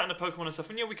statting a Pokemon and stuff,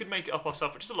 and we could make it up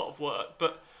ourselves, which is a lot of work.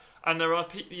 And there are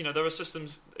there are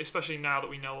systems, especially now that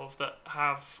we know of, that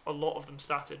have a lot of them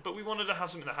statted. But we wanted to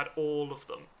have something that had all of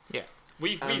them. Yeah.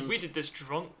 We did this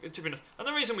drunk, to be honest. And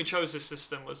the reason we chose this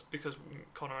system was because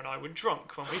Connor and I were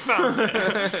drunk when we found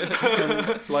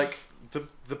it. Like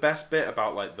the best bit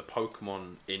about like the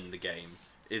Pokemon in the game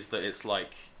is that it's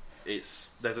like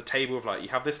there's a table of like you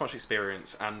have this much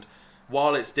experience, and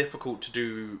while it's difficult to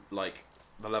do like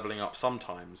the leveling up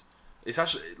sometimes, it's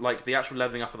actually like the actual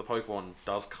leveling up of the Pokemon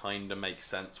does kind of make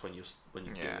sense when you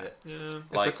do it. Yeah.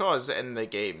 It's because in the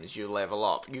games you level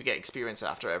up, you get experience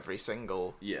after every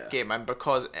single game, and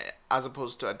because as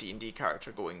opposed to a D&D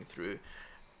character going through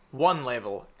one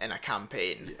level in a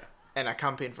campaign, in a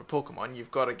campaign for Pokemon, you've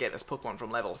got to get this Pokemon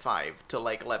from level 5 to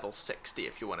like level 60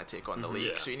 if you want to take on the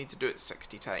league. So you need to do it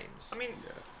 60 times. I mean,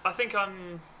 I think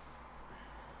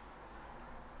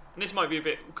this might be a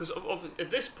bit because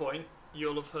at this point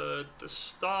you'll have heard the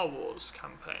Star Wars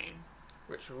campaign,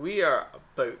 which we are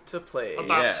about to play.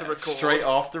 About to record. Straight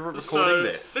after recording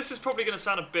this. This is probably going to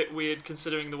sound a bit weird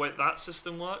considering the way that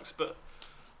system works, but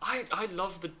I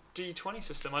love the D20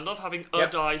 system. I love having a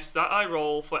dice that I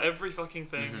roll for every fucking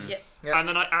thing, and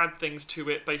then I add things to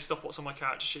it based off what's on my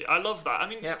character sheet. I love that. I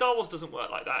mean, Star Wars doesn't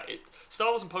work like that.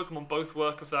 Star Wars and Pokemon both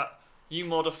work of that. You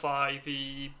modify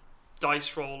the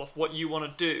dice roll of what you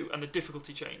want to do, and the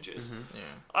difficulty changes.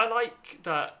 I like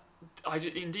that.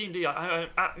 In D&D, I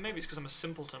maybe it's because I'm a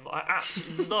simpleton, but I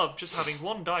absolutely love just having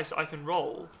one dice that I can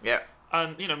roll. Yeah.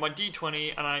 And my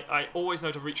D20, and I always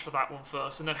know to reach for that one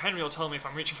first, and then Henry will tell me if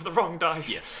I'm reaching for the wrong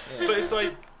dice. But it's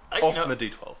like often the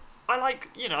D12. I like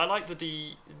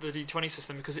the D20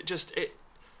 system because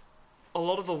a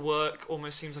lot of the work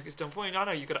almost seems like it's done for you. I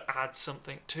know you've got to add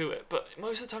something to it, but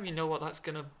most of the time you know what that's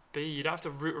going to be. You don't have to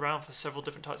root around for several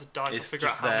different types of dice to figure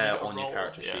out how many there you've got on to your roll.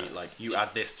 character sheet. Like, you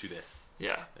add this to this.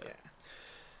 Yeah.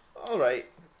 All right.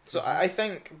 So I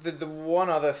think the one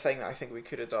other thing that I think we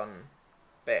could have done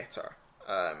better,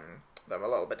 that I'm a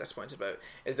little bit disappointed about,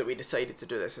 is that we decided to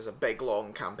do this as a big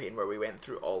long campaign where we went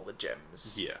through all the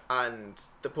gyms and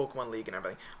the Pokemon League and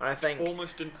everything. And I think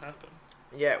almost didn't happen.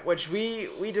 Yeah, which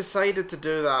we decided to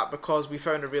do that because we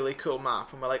found a really cool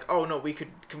map, and we're like, oh no, we could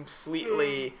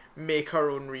completely make our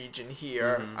own region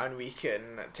here, and we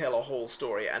can tell a whole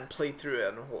story and play through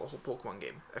it in a whole Pokemon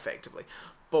game, effectively.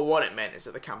 But what it meant is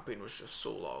that the campaign was just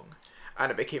so long,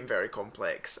 and it became very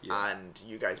complex, and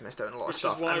you guys missed out on a lot of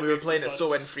stuff, and we were playing it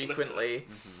so infrequently,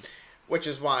 which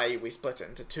is why we split it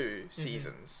into 2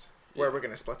 seasons. Where we're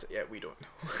going to split it yet, we don't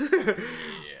know.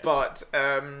 But,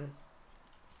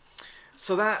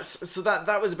 So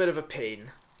that was a bit of a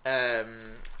pain,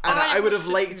 and I would have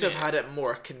liked to have had it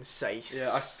more concise.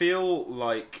 Yeah, I feel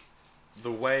like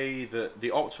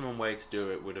the optimum way to do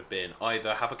it would have been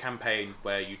either have a campaign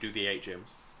where you do the 8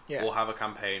 gyms, or have a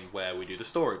campaign where we do the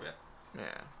story bit.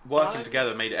 Yeah, working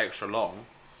together made it extra long,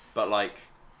 but like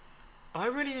I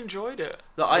really enjoyed it.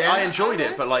 I enjoyed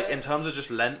it, but like in terms of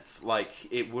just length, like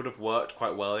it would have worked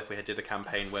quite well if we had did a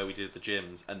campaign where we did the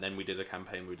gyms and then we did a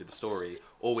campaign where we did the story,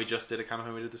 or we just did a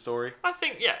campaign where we did the story. I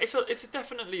think it's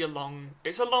definitely a long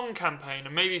campaign,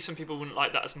 and maybe some people wouldn't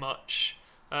like that as much,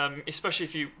 especially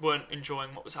if you weren't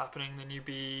enjoying what was happening. Then you'd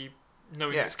be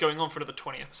knowing it's going on for another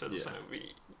 20 episodes or something would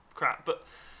be crap. But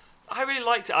I really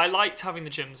liked it. I liked having the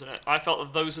gyms in it. I felt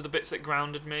that those are the bits that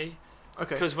grounded me.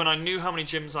 Okay. Because when I knew how many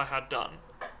gyms I had done,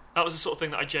 that was the sort of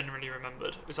thing that I genuinely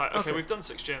remembered. It was like, okay, we've done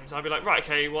 6 gyms. I'd be like, right,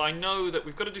 okay, well, I know that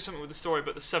we've got to do something with the story,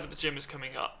 but the 7th gym is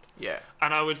coming up. Yeah.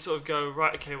 And I would sort of go,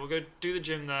 right, okay, we'll go do the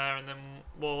gym there, and then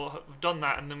we'll have done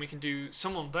that, and then we can do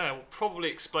someone there will probably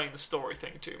explain the story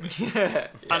thing to me.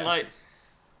 And like,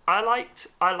 I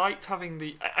liked having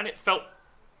and it felt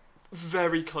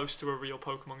very close to a real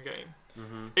Pokemon game.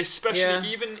 Especially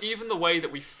even the way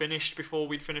that we finished before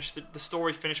we'd finished the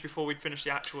story finished before we'd finished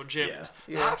the actual gyms.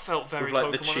 That felt very with, like,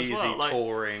 Pokemon the cheesy as well. Like,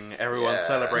 touring, everyone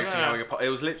celebrating having a. It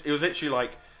was literally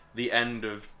like the end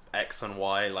of X and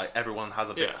Y. Like everyone has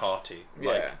a big party.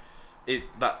 Like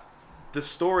the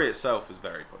story itself is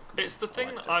very Pokemon. It's the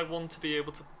thing that I want to be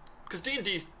able to, because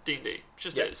D&D's D&D,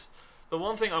 just is. The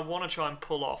one thing I want to try and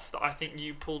pull off that I think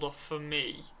you pulled off for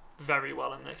me very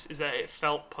well in this is that it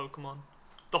felt Pokemon.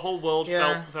 The whole world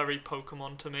felt very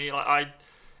Pokemon to me. Like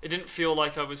it didn't feel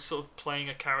like I was sort of playing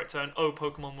a character and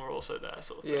Pokemon were also there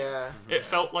sort of thing. Yeah. It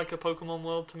felt like a Pokemon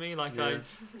world to me. Like I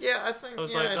think I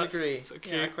was like, like, I'd agree. That's so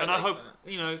cute. And I hope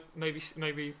maybe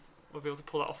we'll be able to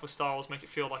pull that off with Star Wars, make it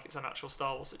feel like it's an actual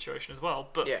Star Wars situation as well.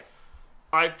 But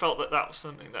I felt that was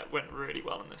something that went really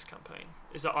well in this campaign.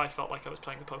 Is that I felt like I was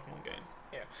playing a Pokemon game.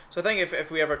 Yeah. So I think if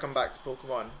we ever come back to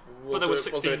Pokemon, but there were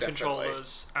 16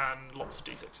 controllers and lots of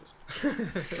D6s.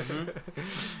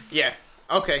 Yeah.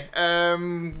 Okay.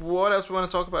 What else we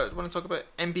want to talk about? Want to talk about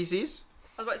NPCs?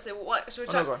 I was about to say, what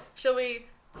shall we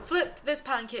flip this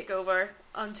pancake over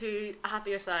onto a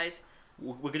happier side?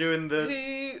 We're doing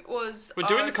the. We're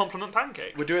doing the compliment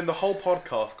pancake. We're doing the whole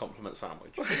podcast compliment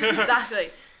sandwich. Exactly.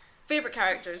 Favorite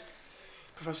characters.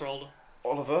 Professor Oliver.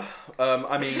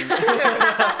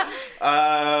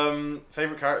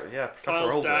 Favorite character. Yeah, Professor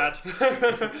Kyle's Oliver.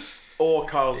 dad. Or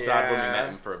Kyle's dad when we met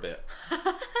him for a bit.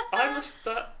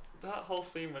 That whole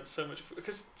scene went so much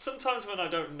because sometimes when I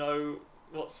don't know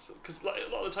because like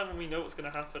a lot of the time when we know what's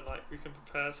going to happen, like we can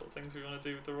prepare sort of things we want to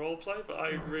do with the role play, but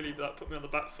that put me on the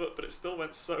back foot, but it still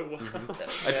went so well.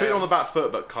 I put you on the back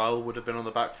foot, but Kyle would have been on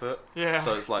the back foot. Yeah.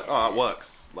 So it's like, oh, it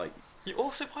works. Like. You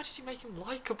also, why did you make him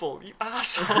likable, you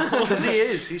asshole? Because he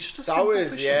is. He's just a simple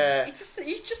fisherman.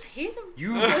 You just hate him.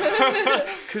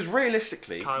 Because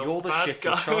realistically, Kyle's you're the shitty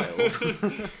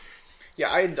child. Yeah,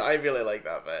 I really like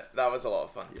that bit. That was a lot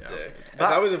of fun to do.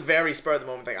 That was a very spur of the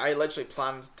moment thing. I literally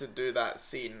planned to do that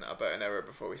scene about an hour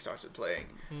before we started playing.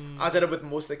 As I did with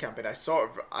most of the campaign,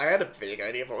 I had a vague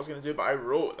idea of what I was going to do, but I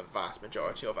wrote the vast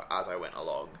majority of it as I went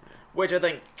along, which I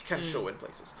think can show in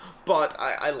places. But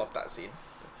I love that scene.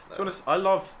 To be honest, I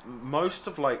love most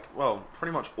of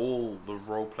pretty much all the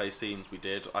roleplay scenes we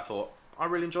did. I thought I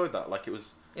really enjoyed that. Like it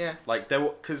was, like there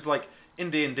were because like in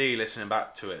D&D, listening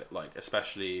back to it, like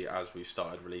especially as we've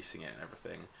started releasing it and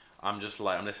everything, I'm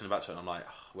listening back to it and I'm like,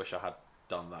 oh, I wish I had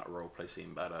done that roleplay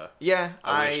scene better. Yeah,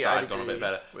 I wish I had gone a bit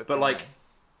better. But like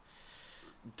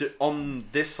on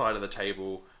this side of the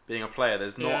table, being a player,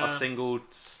 there's not a single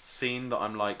scene that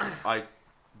I'm like I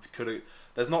could have.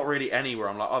 There's not really any where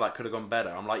I'm like, oh, that could have gone better.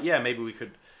 I'm like, yeah, maybe we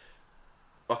could.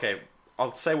 Okay,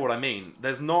 I'll say what I mean.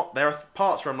 There are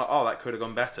parts where I'm like, oh, that could have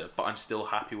gone better, but I'm still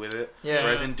happy with it. Yeah.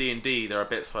 Whereas in D&D, there are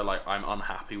bits where like I'm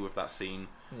unhappy with that scene,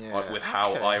 with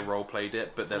how I roleplayed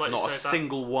it. But there's not a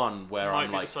single one where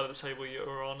I'm like, the side of the table you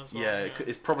were on as well. Yeah,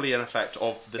 it's probably an effect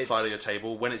of the side of your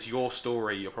table. When it's your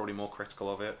story, you're probably more critical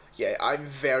of it. Yeah, I'm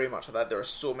very much like that. There are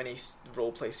so many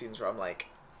roleplay scenes where I'm like,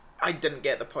 I didn't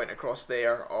get the point across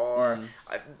there, or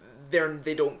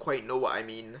they don't quite know what I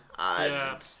mean.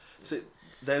 And so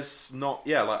there's not,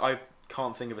 like I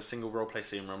can't think of a single roleplay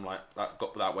scene where I'm like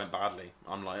that went badly.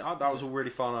 I'm like, oh, that was all really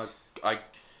fun. I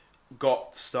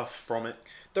got stuff from it.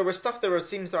 There were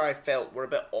scenes that I felt were a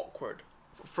bit awkward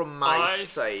from my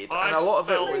side, and a lot of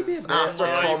it was after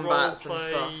combats and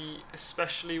stuff.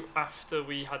 Especially after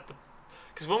we had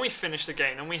because when we finished the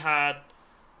game and we had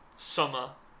Summer.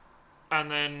 And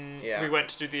then we went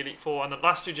to do the Elite Four and the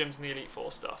last two gyms in the Elite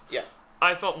Four stuff. Yeah.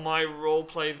 I felt my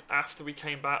roleplay after we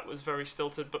came back was very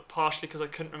stilted, but partially because I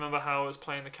couldn't remember how I was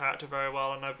playing the character very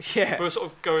well, and we were sort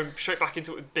of going straight back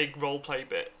into it with big roleplay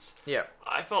bits. Yeah.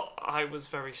 I felt I was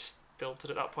very stilted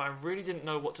at that point. I really didn't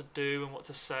know what to do and what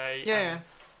to say. Yeah.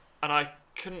 And I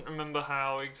couldn't remember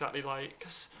how exactly,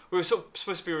 because we were sort of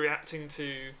supposed to be reacting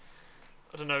to,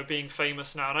 I don't know, being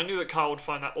famous now, and I knew that Carl would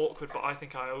find that awkward, but I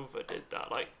think I overdid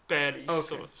that. Like, barely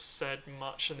sort of said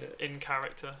much in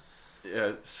character. Yeah,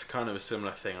 it's kind of a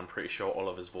similar thing. I'm pretty sure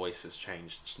Oliver's voice has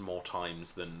changed more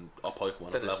times than our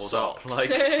Pokemon have leveled up. Like,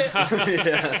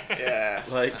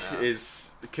 like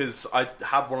is because I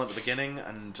had one at the beginning,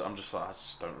 and I'm just like, I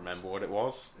just don't remember what it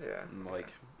was. Yeah, like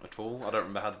at all. I don't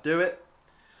remember how to do it.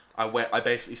 I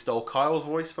basically stole Kyle's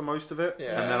voice for most of it,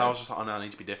 and then I was just like, oh no, I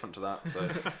need to be different to that. So,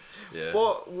 yeah.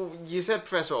 Well, you said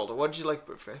Professor Alder. What did you like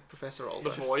Professor Alder?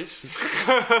 The voice.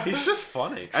 He's just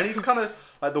funny, and he's kind of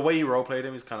like the way you roleplayed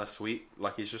him is kind of sweet.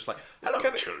 Like he's just like, hello,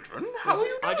 children. How are you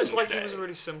doing? I just like today? he was a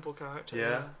really simple character.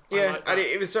 Yeah, and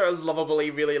it was sort of lovable.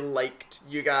 He really liked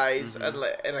you guys, and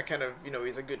in a kind of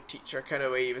he's a good teacher kind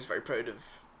of way. He was very proud of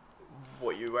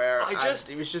what you were.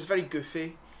 He was just very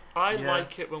goofy. I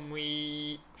like it when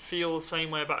we feel the same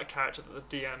way about a character that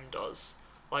the DM does.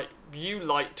 Like, you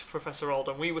liked Professor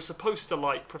Alder, and we were supposed to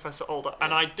like Professor Alder,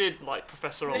 and I did like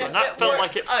Professor Alder, and that felt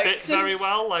like it fit very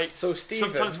well. Like, so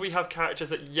Stephen, sometimes we have characters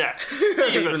that,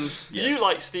 Stephen, you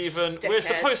like Stephen, we're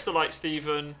supposed to like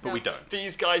Stephen, but we don't.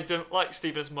 These guys don't like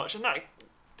Stephen as much, and that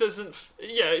doesn't.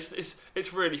 Yeah,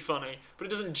 it's really funny, but it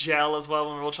doesn't gel as well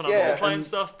when we're all trying to roleplay and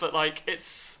stuff. But like,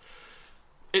 it's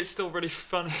still really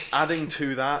funny. Adding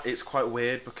to that, it's quite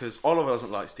weird because Oliver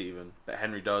doesn't like Steven, but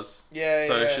Henry does. Yeah.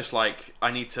 So it's just like,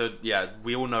 I need to. Yeah,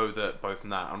 we all know that both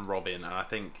Nat and Robin, and I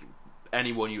think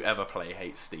anyone you ever play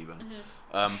hates Steven.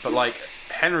 Mm-hmm. But like,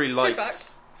 Henry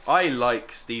likes. I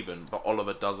like Steven, but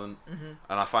Oliver doesn't, and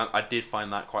I did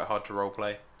find that quite hard to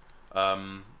roleplay.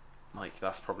 Like,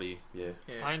 that's probably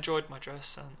I enjoyed my dress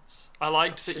sense. I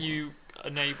liked that you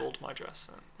enabled my dress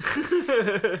sense.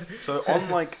 So on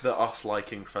like the us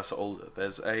liking Professor Alder,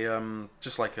 there's a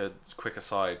just like a quick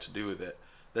aside to do with it.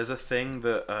 There's a thing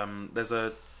that there's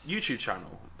a YouTube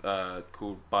channel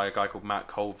called by a guy called Matt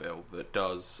Colville that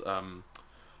does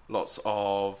lots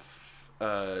of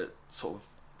sort of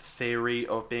theory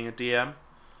of being a DM.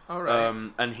 All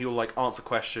right. And he'll like answer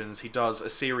questions. He does a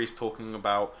series talking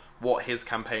about what his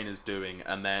campaign is doing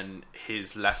and then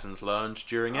his lessons learned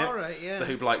during it. All right, yeah. So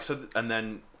he'll be like, and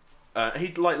then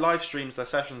he like live streams their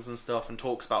sessions and stuff and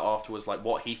talks about afterwards like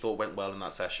what he thought went well in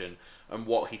that session and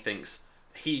what he thinks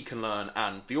he can learn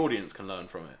and the audience can learn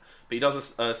from it. But he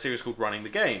does a series called Running the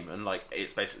Game, and like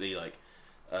it's basically like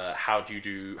how do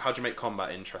you make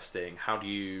combat interesting? How do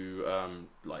you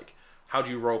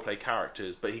roleplay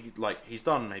characters? But he's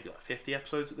done maybe like 50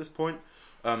 episodes at this point.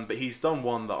 But he's done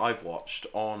one that I've watched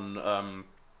on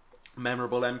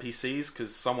memorable NPCs,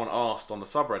 because someone asked on the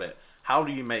subreddit, how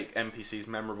do you make NPCs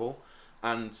memorable?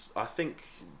 And I think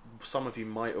some of you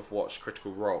might have watched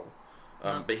Critical Role,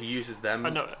 but he uses them. I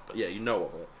know it. But... Yeah, you know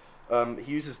of it.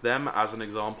 He uses them as an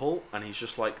example, and he's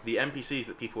just like, the NPCs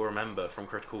that people remember from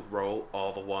Critical Role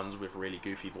are the ones with really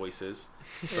goofy voices,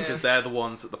 because they're the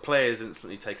ones that the players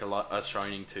instantly take a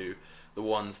shining to, the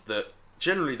ones that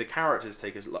generally the characters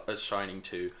take a shining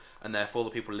to, and therefore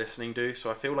the people listening do. So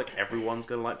I feel like everyone's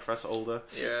gonna like Professor Alder,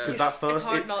 because that first it's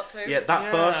hard not to.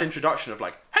 First introduction of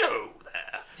like, hello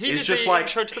there, is just like,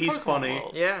 he's funny.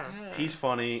 He's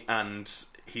funny, and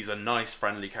he's a nice,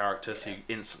 friendly character, so you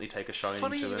instantly take a shining to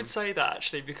him. It's funny you would say that,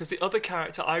 actually, because the other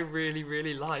character I really,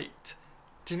 really liked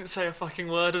didn't say a fucking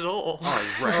word at all.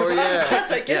 Oh yeah.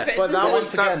 That's a given. But that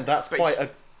once again, that's quite a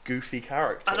goofy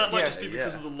character. And that might just be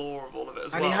because of the lore of all of it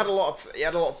as well. And he had a lot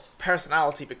of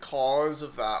personality because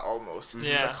of that, almost.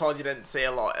 Yeah. Because he didn't say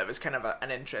a lot, it was kind of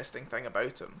an interesting thing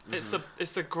about him. It's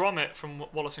the Gromit from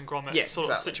Wallace and Gromit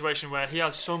sort of situation where he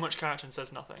has so much character and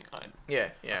says nothing. Like, yeah.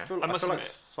 I feel like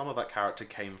some of that character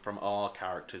came from our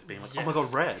characters being like, yes. oh my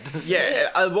god, Red. Yeah,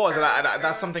 it was, and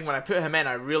that's something when I put him in,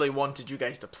 I really wanted you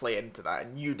guys to play into that,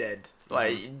 and you did.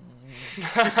 Like,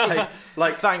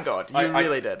 thank God, you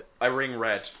really did. I ring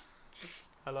Red.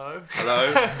 Hello?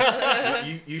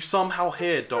 you somehow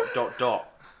hear ...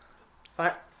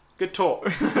 Good talk.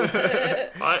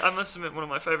 I must admit, one of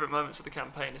my favourite moments of the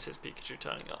campaign is his Pikachu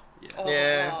turning up.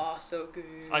 Oh, so good.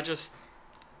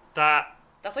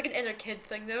 That's like an inner kid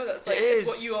thing, though. That's like, it's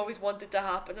what you always wanted to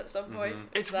happen at some point.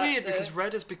 It's weird because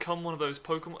Red has become one of those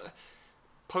Pokemon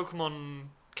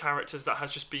characters that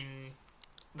has just been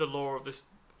the lore of this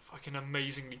fucking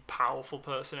amazingly powerful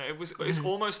person. It's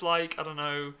almost like, I don't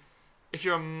know, if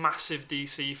you're a massive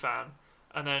DC fan,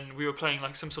 and then we were playing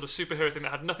like some sort of superhero thing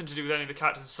that had nothing to do with any of the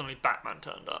characters, and suddenly Batman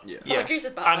turned up. I like you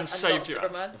said Batman and saved your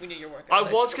Superman. ass. We knew you weren't I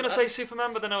was going to say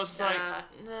Superman, but then I was like,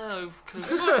 no,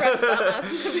 because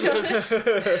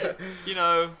you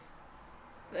know,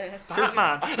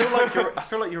 Batman. I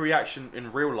feel like your reaction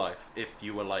in real life, if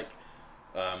you were like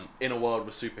in a world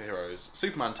with superheroes,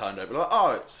 Superman turned up, you're like,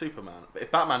 oh, it's Superman. But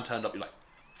if Batman turned up, you're like,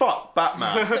 fuck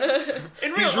Batman.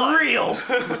 He's real.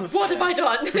 What have I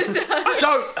done?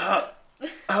 Don't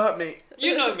hurt me.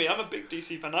 You know me, I'm a big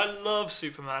DC fan. I love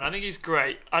Superman. I think he's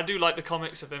great. I do like the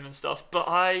comics of him and stuff, but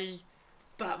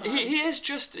Batman. He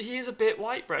is a bit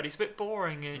white bread. He's a bit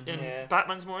boring, and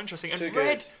Batman's more interesting. And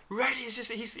Red is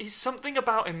just he's something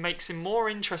about him makes him more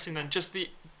interesting than just the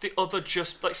other,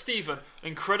 just like Steven,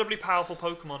 incredibly powerful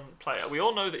Pokemon player. We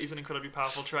all know that he's an incredibly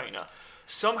powerful trainer.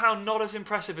 Somehow not as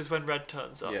impressive as when Red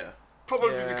turns up.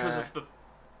 Probably because of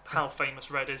how famous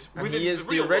Red is. And he is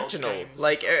the original.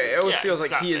 Like, it always feels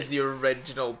like he is the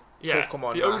original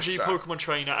Pokemon the OG master. Pokemon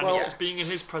trainer, and just being in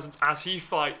his presence as he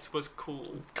fights was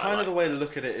cool. Kind of the way to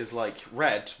look at it is like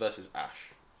Red versus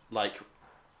Ash. Like,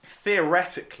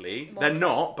 theoretically, they're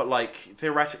not, but like,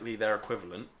 theoretically they're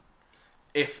equivalent.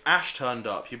 If Ash turned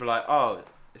up, you'd be like, oh,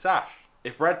 it's Ash.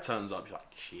 If Red turns up, you're like,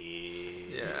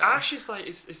 shit. Yeah. Ash is like,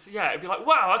 it'd be like,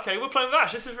 wow, okay, we're playing with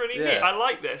Ash. This is really neat. I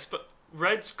like this. But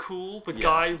Red's cool. The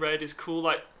guy Red is cool.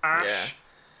 Like Ash,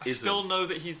 I still know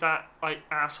that he's that like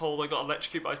asshole that got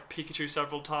electrocuted by Pikachu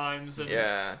several times and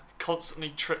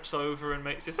constantly trips over and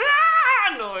makes this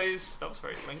noise. That was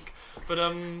very Link. But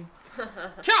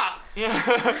yeah.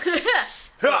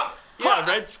 Yeah,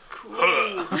 red's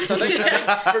cool. So I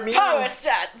think for me, Power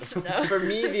stance. No. for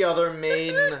me, the other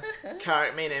main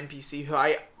NPC who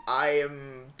I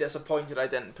am disappointed I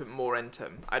didn't put more into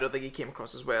him. I don't think he came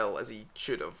across as well as he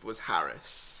should have. Was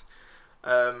Harris.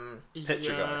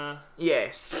 Picture guy.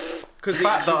 Yes, Because the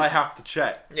fact that I have to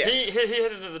check. Yeah. He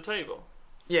headed to the table.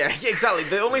 Yeah, exactly.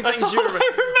 The only things all you remember,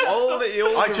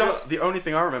 The only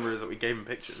thing I remember is that we gave him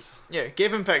pictures. Yeah,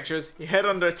 gave him pictures. He hid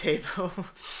under a table.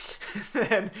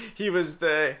 Then he was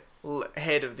the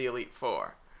head of the Elite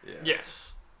Four. Yeah.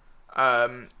 Yes.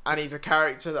 And he's a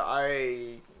character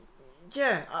that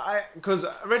because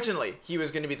originally he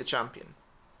was going to be the champion.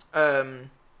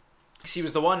 He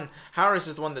was the one. Harris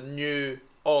is the one that knew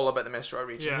all about the Mistral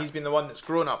region. Yeah. He's been the one that's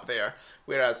grown up there,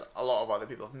 whereas a lot of other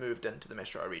people have moved into the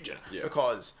Mistral region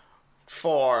because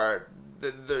for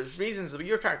there's reasons that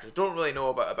your characters don't really know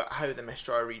about how the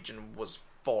Mistral region was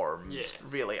formed,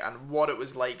 really, and what it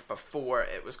was like before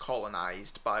it was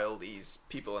colonized by all these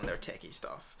people and their techie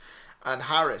stuff. And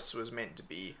Harris was meant to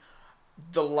be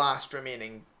the last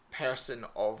remaining person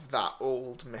of that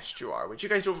old Mistral, which you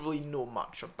guys don't really know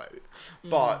much about.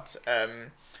 But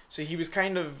so he was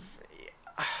kind of,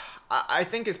 I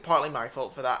think it's partly my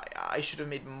fault for that. I should have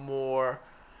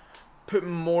put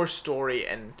more story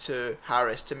into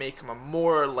Harris to make him a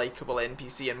more likable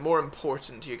NPC and more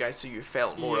important to you guys, so you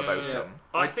felt more about him.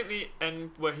 I think the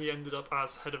end where he ended up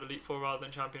as head of Elite Four rather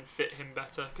than champion fit him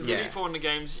better, because the Elite Four in the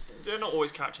games, they're not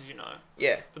always characters you know.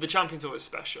 Yeah. But the champion's always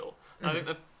special. I think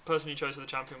the person you chose for the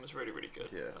champion was really, really good.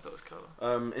 Yeah. I thought it was clever.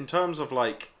 In terms of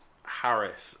like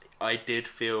Harris, I did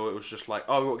feel it was just like,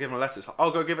 oh, we'll give him a letter. It's like,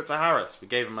 I'll go give it to Harris. We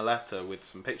gave him a letter with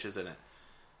some pictures in it.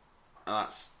 And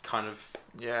that's kind of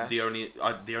the only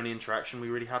interaction we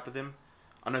really had with him.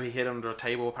 I know he hid under a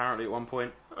table apparently at one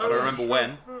point. I don't remember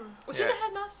when. Was he the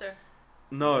headmaster?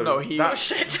 No, that's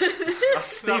shit. That's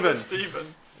Stephen. That was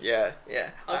Stephen. Yeah.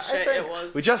 Oh shit, it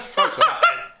was. We just spoke about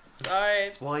it. Sorry.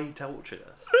 That's why he tortured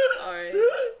us. Sorry.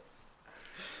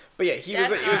 But yeah, he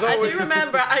was always. I do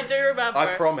remember.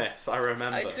 I promise, I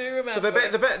remember. I do remember. So the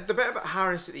bit about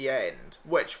Harris at the end,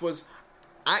 which was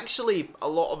actually a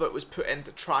lot of it was put in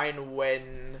to try and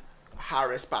win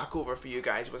Harris back over for you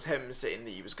guys, was him saying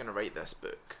that he was going to write this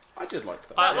book. I did like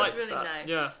that. That was really nice.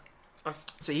 Yeah.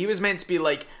 So he was meant to be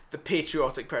like the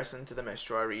patriotic person to the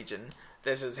Mistral region.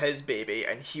 This is his baby,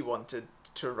 and he wanted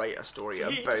to write a story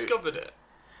about. He discovered it.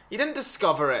 He didn't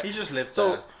discover it. He just lived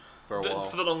there for a while.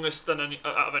 For the longest out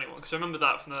of anyone, because I remember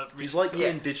that from the recent He's like stuff. the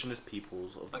indigenous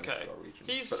peoples of the Mistral region.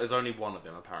 But there's only one of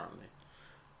him, apparently.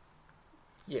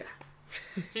 Yeah.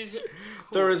 Cool.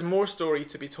 There is more story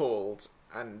to be told,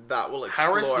 and that will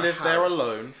explore Harris lived there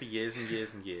alone for years and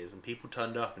years and years, and people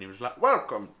turned up, and he was like,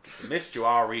 "Welcome to the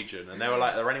Mistral region," and they were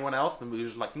like, "Are there anyone else?" And he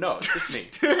was like, "No, it's just me."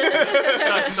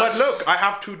 But look, I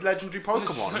have 2 legendary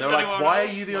Pokemon. And they were like, "Why are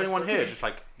you the only one here?" Just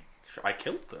like, I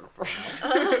killed them.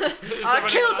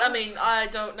 I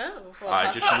don't know.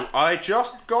 I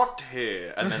just got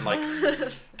here, and then like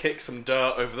kick some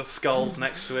dirt over the skulls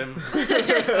next to him. What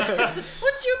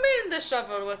do you mean the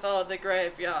shovel with all the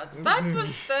graveyards? That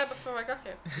was there before I got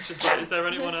here. It's just like, is there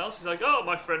anyone else? He's like, oh,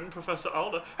 my friend Professor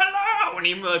Alder. Hello! And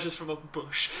he emerges from a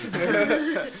bush. So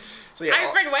yeah,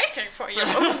 I've been waiting for you.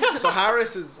 So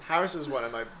Harris is one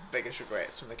of my biggest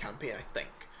regrets from the campaign, I think.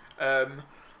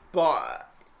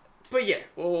 But yeah,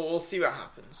 we'll see what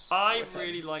happens. I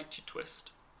really liked your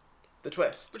twist. The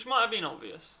twist? Which might have been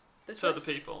obvious to other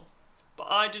people. But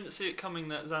I didn't see it coming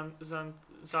that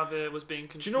Xavier was being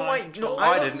controlled. Do you know why? No,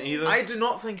 I didn't either. I do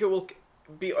not think it will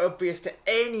be obvious to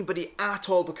anybody at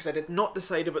all, because I did not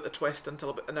decide about the twist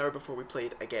until about an hour before we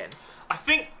played again. I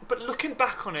think, but looking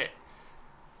back on it,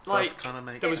 like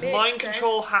there was makes mind sense.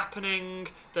 control happening.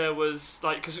 There was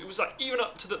like, because it was like even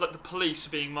up to the police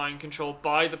were being mind controlled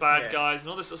by the bad guys and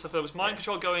all this sort of stuff. There was mind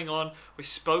control going on. We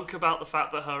spoke about the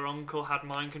fact that her uncle had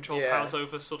mind control powers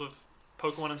over sort of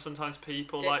Pokemon and sometimes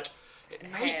people. Like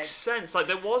it makes sense. Like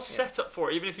there was setup for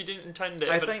it, even if you didn't intend it.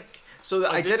 I think so.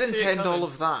 That I did intend all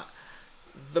of that.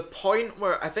 The point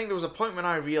where I think there was a point when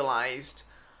I realised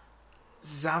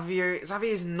Xavier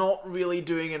is not really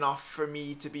doing enough for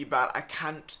me to be bad. I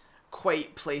can't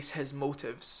quite place his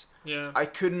motives. Yeah. I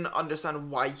couldn't understand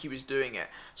why he was doing it.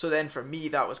 So then for me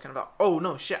that was kind of like, oh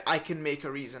no, shit, I can make a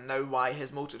reason now why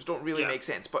his motives don't really make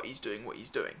sense, but he's doing what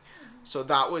he's doing. So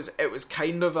it was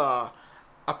kind of a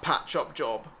a patch-up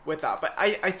job with that. But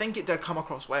I think it did come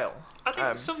across well. I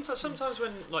think sometimes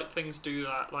when like things do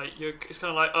that, like it's kind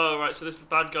of like, oh right, so this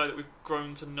bad guy that we've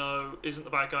grown to know isn't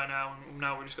the bad guy now, and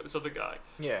now we've just got this other guy.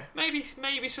 Yeah. Maybe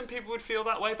some people would feel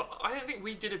that way, but I don't think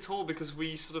we did at all, because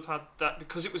we sort of had that,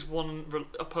 because it was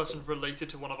a person related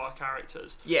to one of our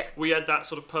characters. Yeah. We had that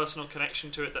sort of personal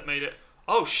connection to it that made it,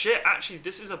 oh shit, actually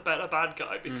this is a better bad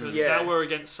guy, because now we're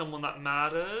against someone that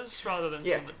matters rather than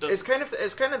someone that doesn't.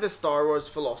 It's kind of the Star Wars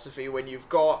philosophy when you've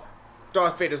got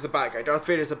Darth Vader's the bad guy, Darth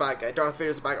Vader's the bad guy, Darth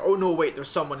Vader's the bad guy. Oh no, wait, there's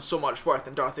someone so much worth,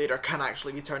 and Darth Vader can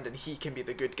actually be turned and he can be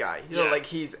the good guy. You know,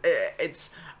 like it's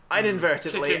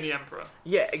inadvertently... Kicking the Emperor.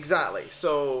 Yeah, exactly.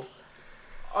 So...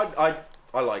 I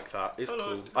like that. It's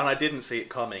cool. And I didn't see it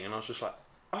coming, and I was just like,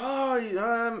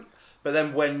 but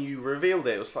then when you revealed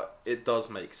it, it was like, it does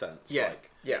make sense. Yeah,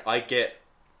 like, I get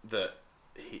that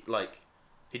he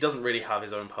doesn't really have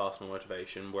his own personal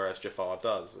motivation, whereas Jafar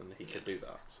does, and he could do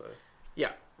that, so...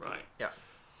 Yeah. Right. Yeah.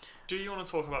 Do you want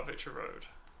to talk about Victory Road?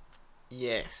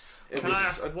 Yes. Can I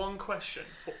ask one question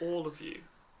for all of you?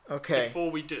 Okay. Before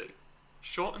we do.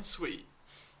 Short and sweet.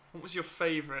 What was your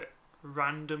favourite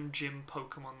random gym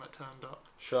Pokemon that turned up?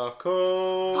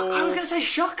 Shuckle. Fuck, I was going to say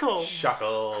Shuckle.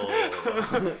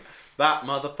 Shuckle. That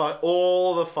motherfucker.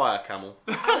 All the Fire Camel.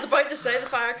 I was about to say the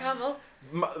Fire Camel.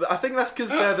 I think that's because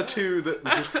they're the two that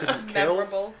we just couldn't kill.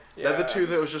 Memorable. They're the two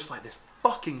that was just like this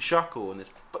fucking Shuckle, and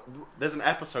there's an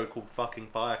episode called fucking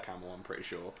Fire Camel, I'm pretty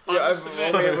sure. Yeah,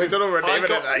 we don't know what we're naming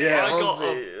it. I got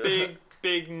a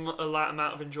big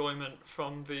amount of enjoyment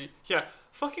from the... Yeah,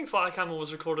 fucking Fire Camel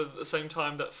was recorded at the same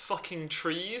time that fucking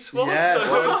Trees was. Yeah,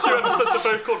 so those two episodes are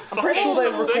both called I'm pretty sure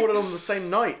they were recorded on the same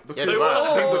night. Because they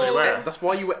were. That's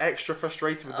why you were extra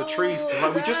frustrated with the trees. Cause,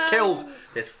 like, we just killed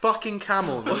this fucking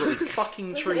camel and there's all these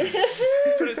fucking trees.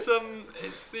 But it's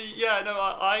the... Yeah, no,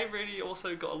 I really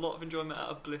also got a lot of enjoyment out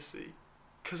of Blissey.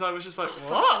 Because I was just like,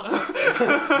 what?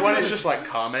 When it's just like,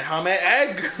 Kamehameha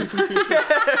egg!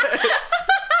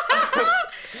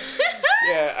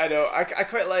 Yeah, I know. I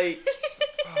quite liked...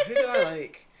 who did I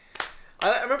like?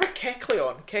 I remember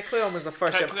Kecleon. Kecleon was the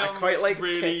first gym. I quite liked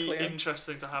really Kecleon.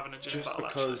 Interesting to have in a gym just battle,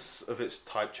 because of its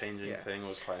type changing thing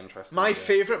was quite interesting. My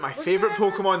favourite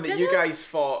Pokemon that you Ditto? guys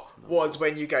fought was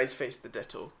when you guys faced the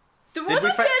Ditto. The Did we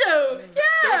Ditto!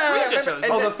 Yeah! There were 3 Dittos.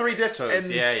 Oh, the 3 Dittos.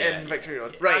 In Victory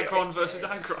Road. Right. Aggron versus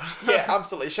Aggron. Yeah,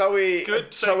 absolutely. Shall we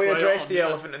segue address on, the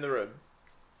elephant in the room?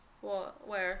 What?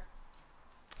 Where?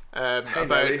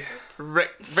 About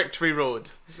Victory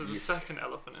Road. This is the second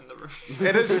elephant in the room.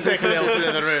 It is the second elephant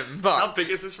in the room, but How big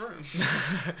is this room?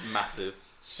 Massive.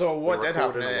 So what did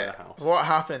happen? in a warehouse. What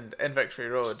happened in Victory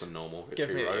Road? Just a normal Give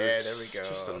Victory me Road. yeah, there we go.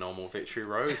 Just a normal Victory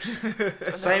Road.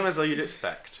 Same as you'd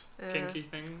expect. Kinky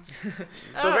things.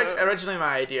 So originally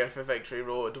my idea for Victory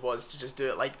Road was to just do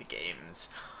it like the games,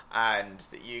 and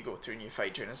that you go through and you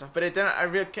fight during and stuff. But it didn't.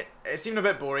 It seemed a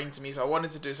bit boring to me, so I wanted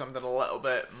to do something a little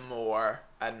bit more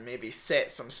and maybe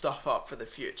set some stuff up for the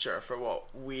future for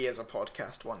what we as a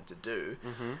podcast want to do.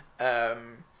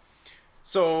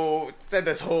 So did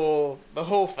the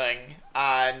whole thing,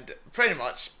 and pretty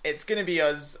much it's going to be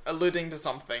us alluding to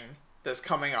something that's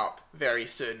coming up very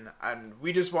soon, and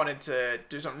we just wanted to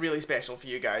do something really special for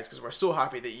you guys because we're so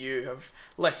happy that you have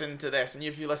listened to this, and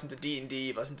if you listen to D&D,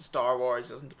 you've listened to Star Wars,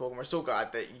 you listened to Pokemon, we're so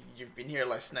glad that you've been here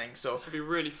listening. So this would be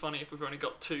really funny if we've only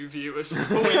got 2 viewers,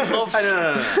 but we love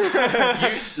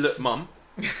No. Look, Mum,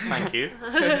 thank you.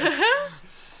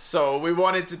 So we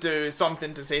wanted to do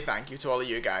something to say thank you to all of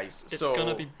you guys. It's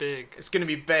gonna be big. It's gonna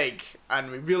be big, and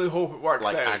we really hope it works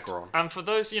Like out. Aggron. And for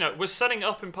those, we're setting it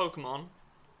up in Pokemon,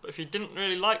 but if you didn't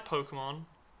really like Pokemon,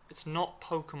 it's not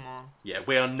Pokemon. Yeah,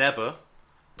 we are never,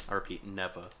 I repeat,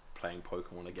 never playing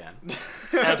Pokemon again.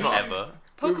 Ever.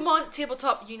 Pokemon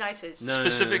Tabletop United.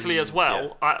 Specifically as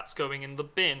well, that's going in the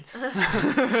bin.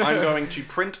 I'm going to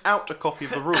print out a copy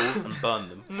of the rules and burn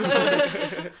them.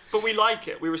 But we like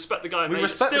it. We respect the guy who made it.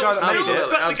 respect the guy that made it.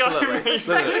 Respect the guy who made it.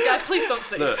 Respect the guy, please don't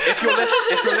say. Look, if you're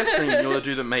listening and you're the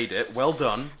dude that made it, well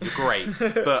done, you're great.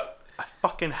 But I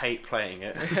fucking hate playing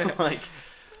it. Like,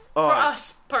 For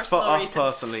us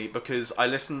personally, because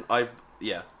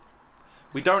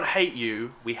we don't hate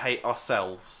you, we hate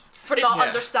ourselves. For not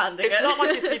understanding It's it. not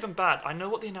like it's even bad. I know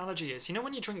what the analogy is. You know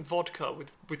when you drink vodka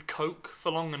with Coke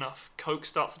for long enough, Coke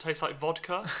starts to taste like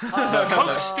vodka?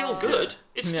 Coke's still good.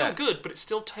 It's still good, but it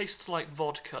still tastes like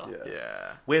vodka.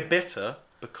 Yeah. We're bitter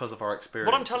because of our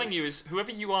experience. What I'm telling you is,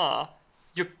 whoever you are,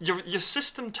 your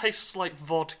system tastes like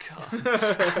vodka.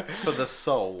 For the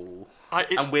soul.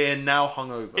 And we're now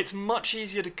hungover. It's much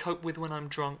easier to cope with when I'm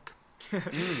drunk.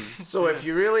 So if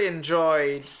you really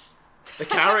enjoyed the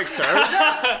characters,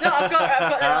 No, I've got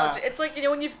the analogy. It's like when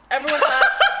everyone's had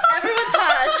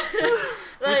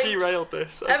nailed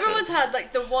this. Okay. Everyone's had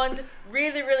like the one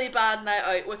really, really bad night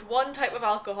out with one type of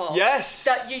alcohol. Yes.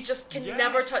 That you just can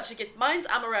never touch again. Mine's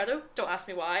amaretto. Don't ask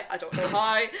me why. I don't know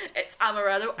how. It's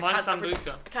amaretto. Mine's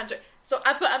Sambuca. I can't do it. So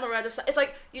I've got amaretto. It's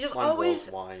like you just always,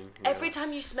 wine, every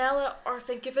time you smell it or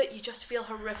think of it, you just feel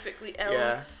horrifically ill.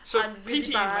 Yeah. So and really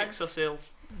PTU bad. makes us ill.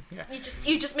 Yeah.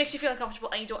 You just makes you feel uncomfortable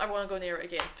and you don't ever want to go near it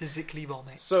again. Physically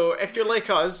vomit. So if you're like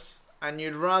us and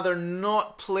you'd rather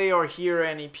not play or hear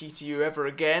any PTU ever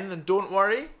again, then don't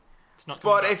worry. It's not.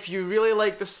 But if you really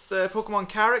like the Pokemon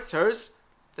characters,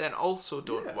 then also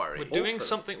don't worry. We're doing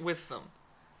something with them.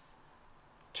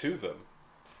 To them.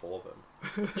 For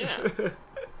them. Yeah.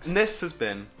 And this has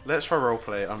been Let's Try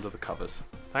Roleplay Under the Covers.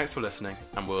 Thanks for listening,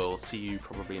 and we'll see you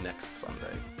probably next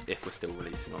Sunday, if we're still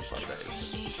releasing on Sundays.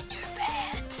 See you in your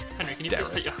bed. Henry, can you Derek.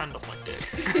 please take your hand off my dick?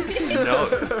 No.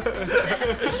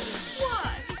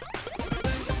 Why?